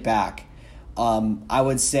never get back, I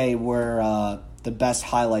would say were the best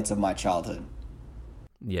highlights of my childhood.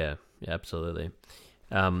 Yeah, absolutely.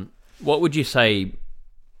 What would you say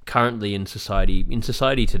currently in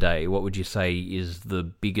society today, what would you say is the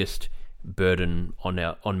biggest burden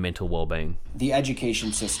on mental well-being? The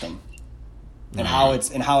education system, and how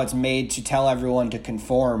it's made to tell everyone to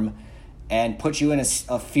conform and put you in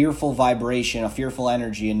a fearful vibration, a fearful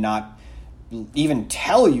energy, and not even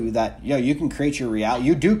tell you that you can create your reality.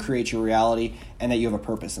 You do create your reality, and that you have a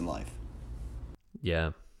purpose in life.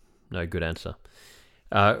 Yeah, no, good answer.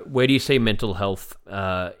 Where do you see mental health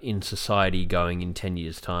in society going in 10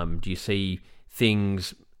 years' time? Do you see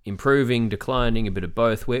things improving, declining, a bit of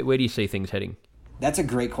both? Where do you see things heading? That's a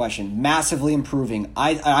great question. Massively improving.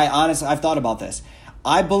 I honestly, I've thought about this.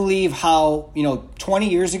 I believe how, 20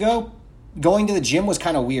 years ago, going to the gym was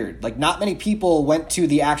kind of weird. Like, not many people went to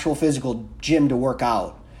the actual physical gym to work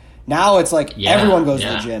out. Now it's like everyone goes to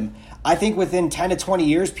the gym. I think within 10 to 20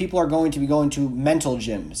 years, people are going to be going to mental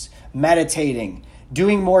gyms, meditating,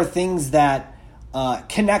 doing more things that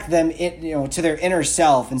connect them to their inner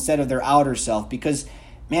self instead of their outer self. Because,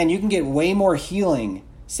 man, you can get way more healing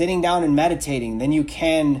sitting down and meditating than you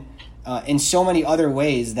can in so many other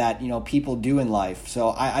ways that people do in life.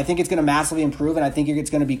 So I think it's going to massively improve, and I think it's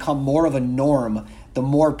going to become more of a norm the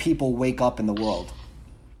more people wake up in the world.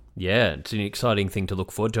 Yeah, it's an exciting thing to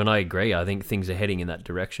look forward to, and I agree. I think things are heading in that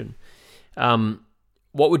direction.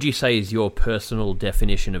 What would you say is your personal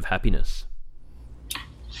definition of happiness?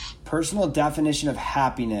 Personal definition of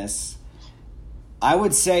happiness, I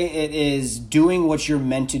would say it is doing what you're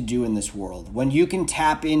meant to do in this world. When you can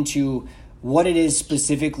tap into what it is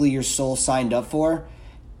specifically your soul signed up for,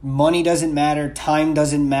 money doesn't matter, time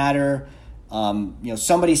doesn't matter.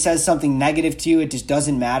 Somebody says something negative to you, it just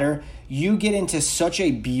doesn't matter. You get into such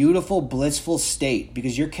a beautiful, blissful state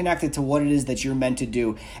because you're connected to what it is that you're meant to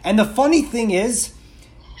do. And the funny thing is,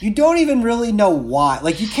 you don't even really know why.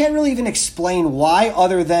 Like, you can't really even explain why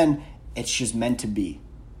other than it's just meant to be.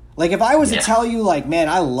 Like, if I was to tell you, like, man,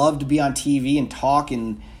 I love to be on TV and talk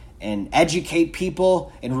and educate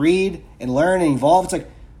people and read and learn and evolve, it's like,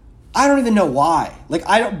 I don't even know why.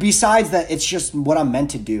 Like, besides that, it's just what I'm meant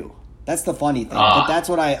to do. That's the funny thing. But that's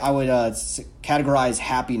what I would categorize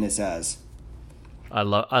happiness as. I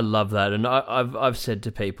love that. And I've said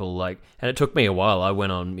to people, like, and it took me a while. I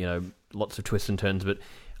went on, lots of twists and turns, but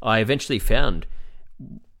I eventually found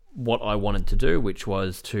what I wanted to do, which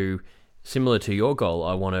was similar to your goal,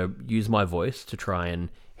 I want to use my voice to try and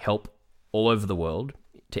help all over the world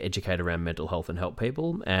to educate around mental health and help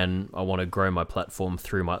people. And I want to grow my platform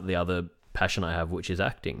through the other passion I have, which is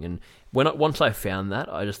acting. And once I found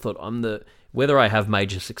that, I just thought whether I have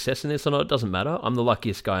major success in this or not, it doesn't matter. I'm the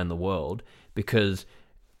luckiest guy in the world because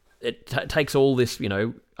it takes all this,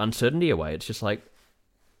 uncertainty away. It's just like,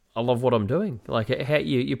 I love what I'm doing. Like,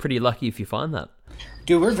 you're pretty lucky if you find that.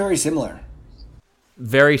 Dude, we're very similar.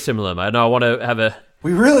 Very similar, mate. No, I want to have a...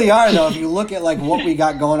 We really are, though, if you look at, like, what we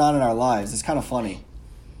got going on in our lives. It's kind of funny.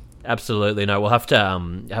 Absolutely. No, we'll have to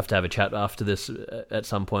have a chat after this at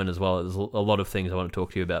some point as well. There's a lot of things I want to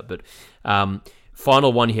talk to you about. But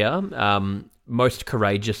final one here. Most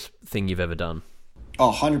courageous thing you've ever done?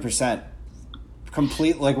 Oh, 100%.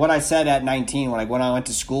 Complete. Like what I said at 19, when I went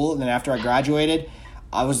to school, and then after I graduated,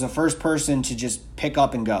 I was the first person to just pick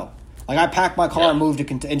up and go. Like, I packed my car and moved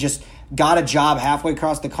and just got a job halfway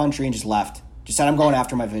across the country and just left. Just said, I'm going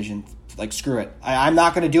after my vision. Like, screw it. I'm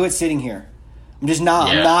not going to do it sitting here. I'm just not.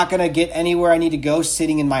 Yeah. I'm not going to get anywhere I need to go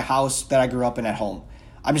sitting in my house that I grew up in at home.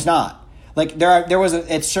 I'm just not. Like,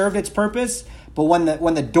 it served its purpose, but when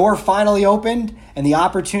the door finally opened and the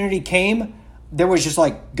opportunity came, there was just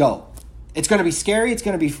like, go. It's going to be scary.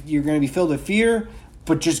 You're going to be filled with fear,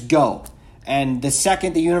 but just go. And the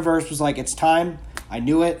second the universe was like, it's time, I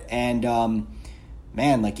knew it. And,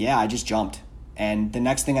 man, like, yeah, I just jumped. And the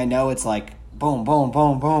next thing I know, it's like, boom, boom,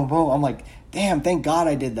 boom, boom, boom. I'm like, damn, thank God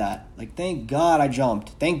I did that. Like, thank God I jumped.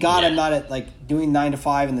 Thank God I'm not doing 9 to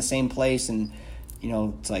 5 in the same place. And,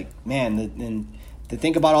 it's like, man, and to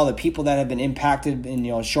think about all the people that have been impacted in,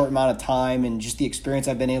 a short amount of time, and just the experience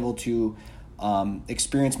I've been able to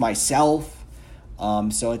experience myself.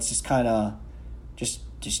 So it's just kind of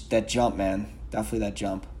just that jump, man. Definitely that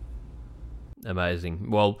jump.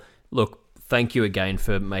 Amazing. Well, look, thank you again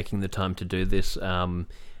for making the time to do this.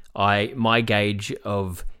 My gauge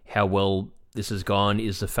of how well this has gone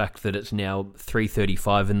is the fact that it's now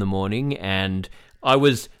 3:35 in the morning, and I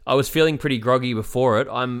was feeling pretty groggy before it.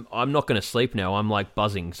 I'm not going to sleep now. I'm like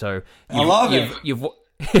buzzing. So I love it.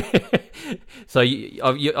 So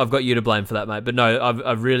I've got you to blame for that, mate. But no,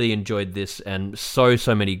 I've really enjoyed this, and so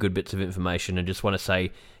many good bits of information, and just want to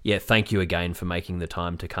say, thank you again for making the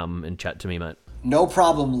time to come and chat to me, mate. No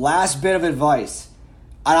problem. Last bit of advice,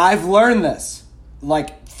 and I've learned this,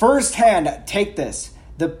 like, firsthand. Take this: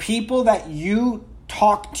 the people that you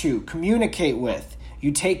talk to, communicate with,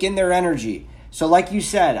 you take in their energy. So like you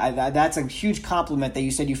said, that's a huge compliment that you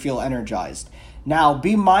said you feel energized. Now,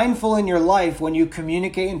 be mindful in your life when you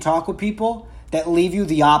communicate and talk with people that leave you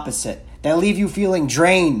the opposite, that leave you feeling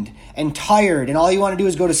drained and tired, and all you want to do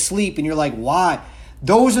is go to sleep, and you're like, why?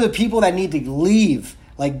 Those are the people that need to leave.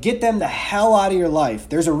 Like, get them the hell out of your life.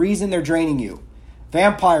 There's a reason they're draining you.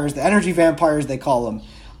 Vampires, the energy vampires, they call them.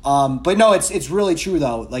 But no, it's really true,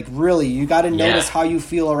 though. Like, really, you got to notice how you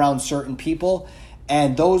feel around certain people,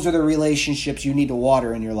 and those are the relationships you need to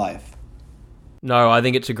water in your life. No, I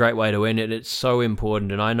think it's a great way to end it. It's so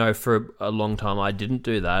important, and I know for a long time I didn't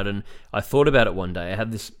do that, and I thought about it one day. I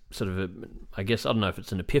had this sort of, I guess, I don't know if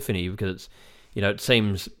it's an epiphany, because it's, it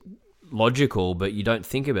seems logical, but you don't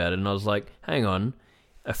think about it, and I was like, hang on,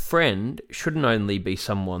 a friend shouldn't only be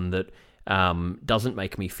someone that doesn't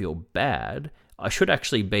make me feel bad. I should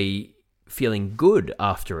actually be feeling good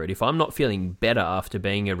after it. If I'm not feeling better after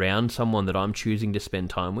being around someone that I'm choosing to spend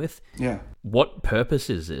time with, what purpose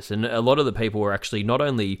is this? And a lot of the people were actually not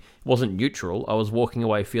only wasn't neutral, I was walking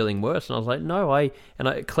away feeling worse, and I was like, no, I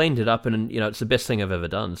cleaned it up, and it's the best thing I've ever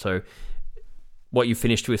done. So what you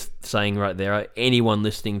finished with saying right there, anyone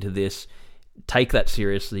listening to take that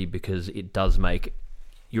seriously, because it does make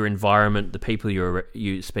your environment, the people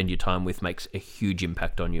you spend your time with, makes a huge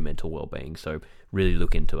impact on your mental well-being. So really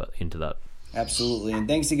look into that. Absolutely. And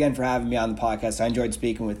thanks again for having me on the podcast. I enjoyed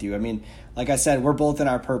speaking with you. I mean, like I said, we're both in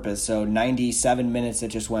our purpose. So 97 minutes that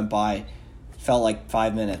just went by felt like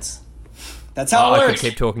 5 minutes. That's how it works. I could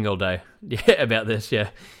keep talking all day about this. Yeah.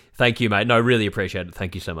 Thank you, mate. No, really appreciate it.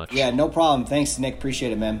 Thank you so much. Yeah, no problem. Thanks, Nick.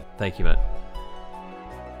 Appreciate it, man. Thank you, mate.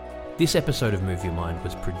 This episode of Move Your Mind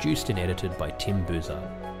was produced and edited by Tim Buzard.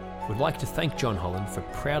 Would like to thank John Holland for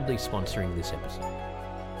proudly sponsoring this episode.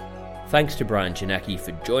 Thanks to Brian Chinaki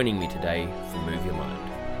for joining me today for Move Your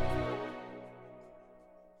Mind.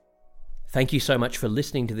 Thank you so much for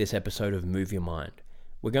listening to this episode of Move Your Mind.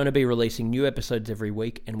 We're going to be releasing new episodes every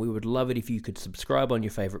week, and we would love it if you could subscribe on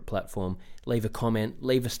your favourite platform, leave a comment,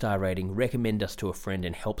 leave a star rating, recommend us to a friend,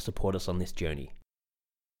 and help support us on this journey.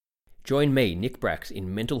 Join me, Nick Brax,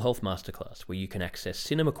 in Mental Health Masterclass, where you can access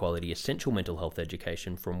cinema-quality essential mental health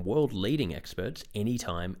education from world-leading experts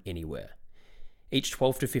anytime, anywhere. Each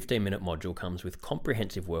 12 to 15-minute module comes with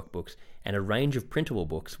comprehensive workbooks and a range of printable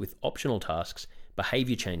books with optional tasks,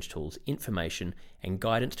 behaviour change tools, information, and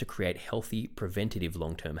guidance to create healthy, preventative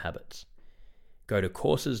long-term habits. Go to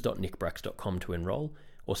courses.nickbrax.com to enrol,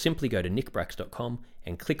 or simply go to nickbrax.com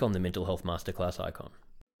and click on the Mental Health Masterclass icon.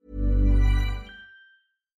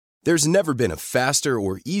 There's never been a faster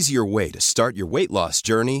or easier way to start your weight loss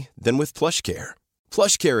journey than with PlushCare.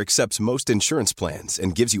 PlushCare accepts most insurance plans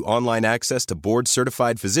and gives you online access to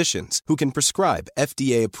board-certified physicians who can prescribe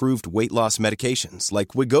FDA-approved weight loss medications like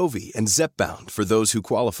Wegovy and Zepbound for those who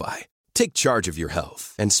qualify. Take charge of your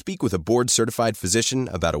health and speak with a board-certified physician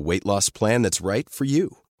about a weight loss plan that's right for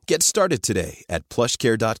you. Get started today at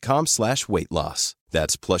plushcare.com/weight-loss.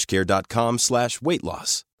 That's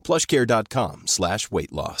plushcare.com/weight-loss.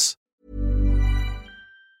 plushcare.com/weight-loss.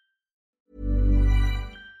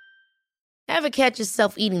 Ever catch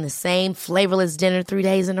yourself eating the same flavorless dinner 3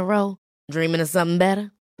 days in a row? Dreaming of something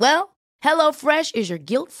better? Well, HelloFresh is your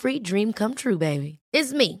guilt-free dream come true, baby.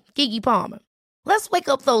 It's me, Keke Palmer. Let's wake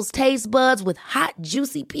up those taste buds with hot,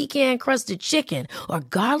 juicy pecan-crusted chicken or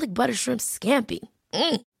garlic butter shrimp scampi.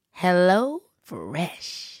 Hello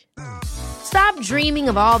Fresh. Stop dreaming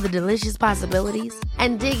of all the delicious possibilities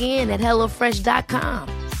and dig in at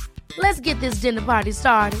HelloFresh.com. Let's get this dinner party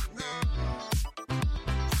started.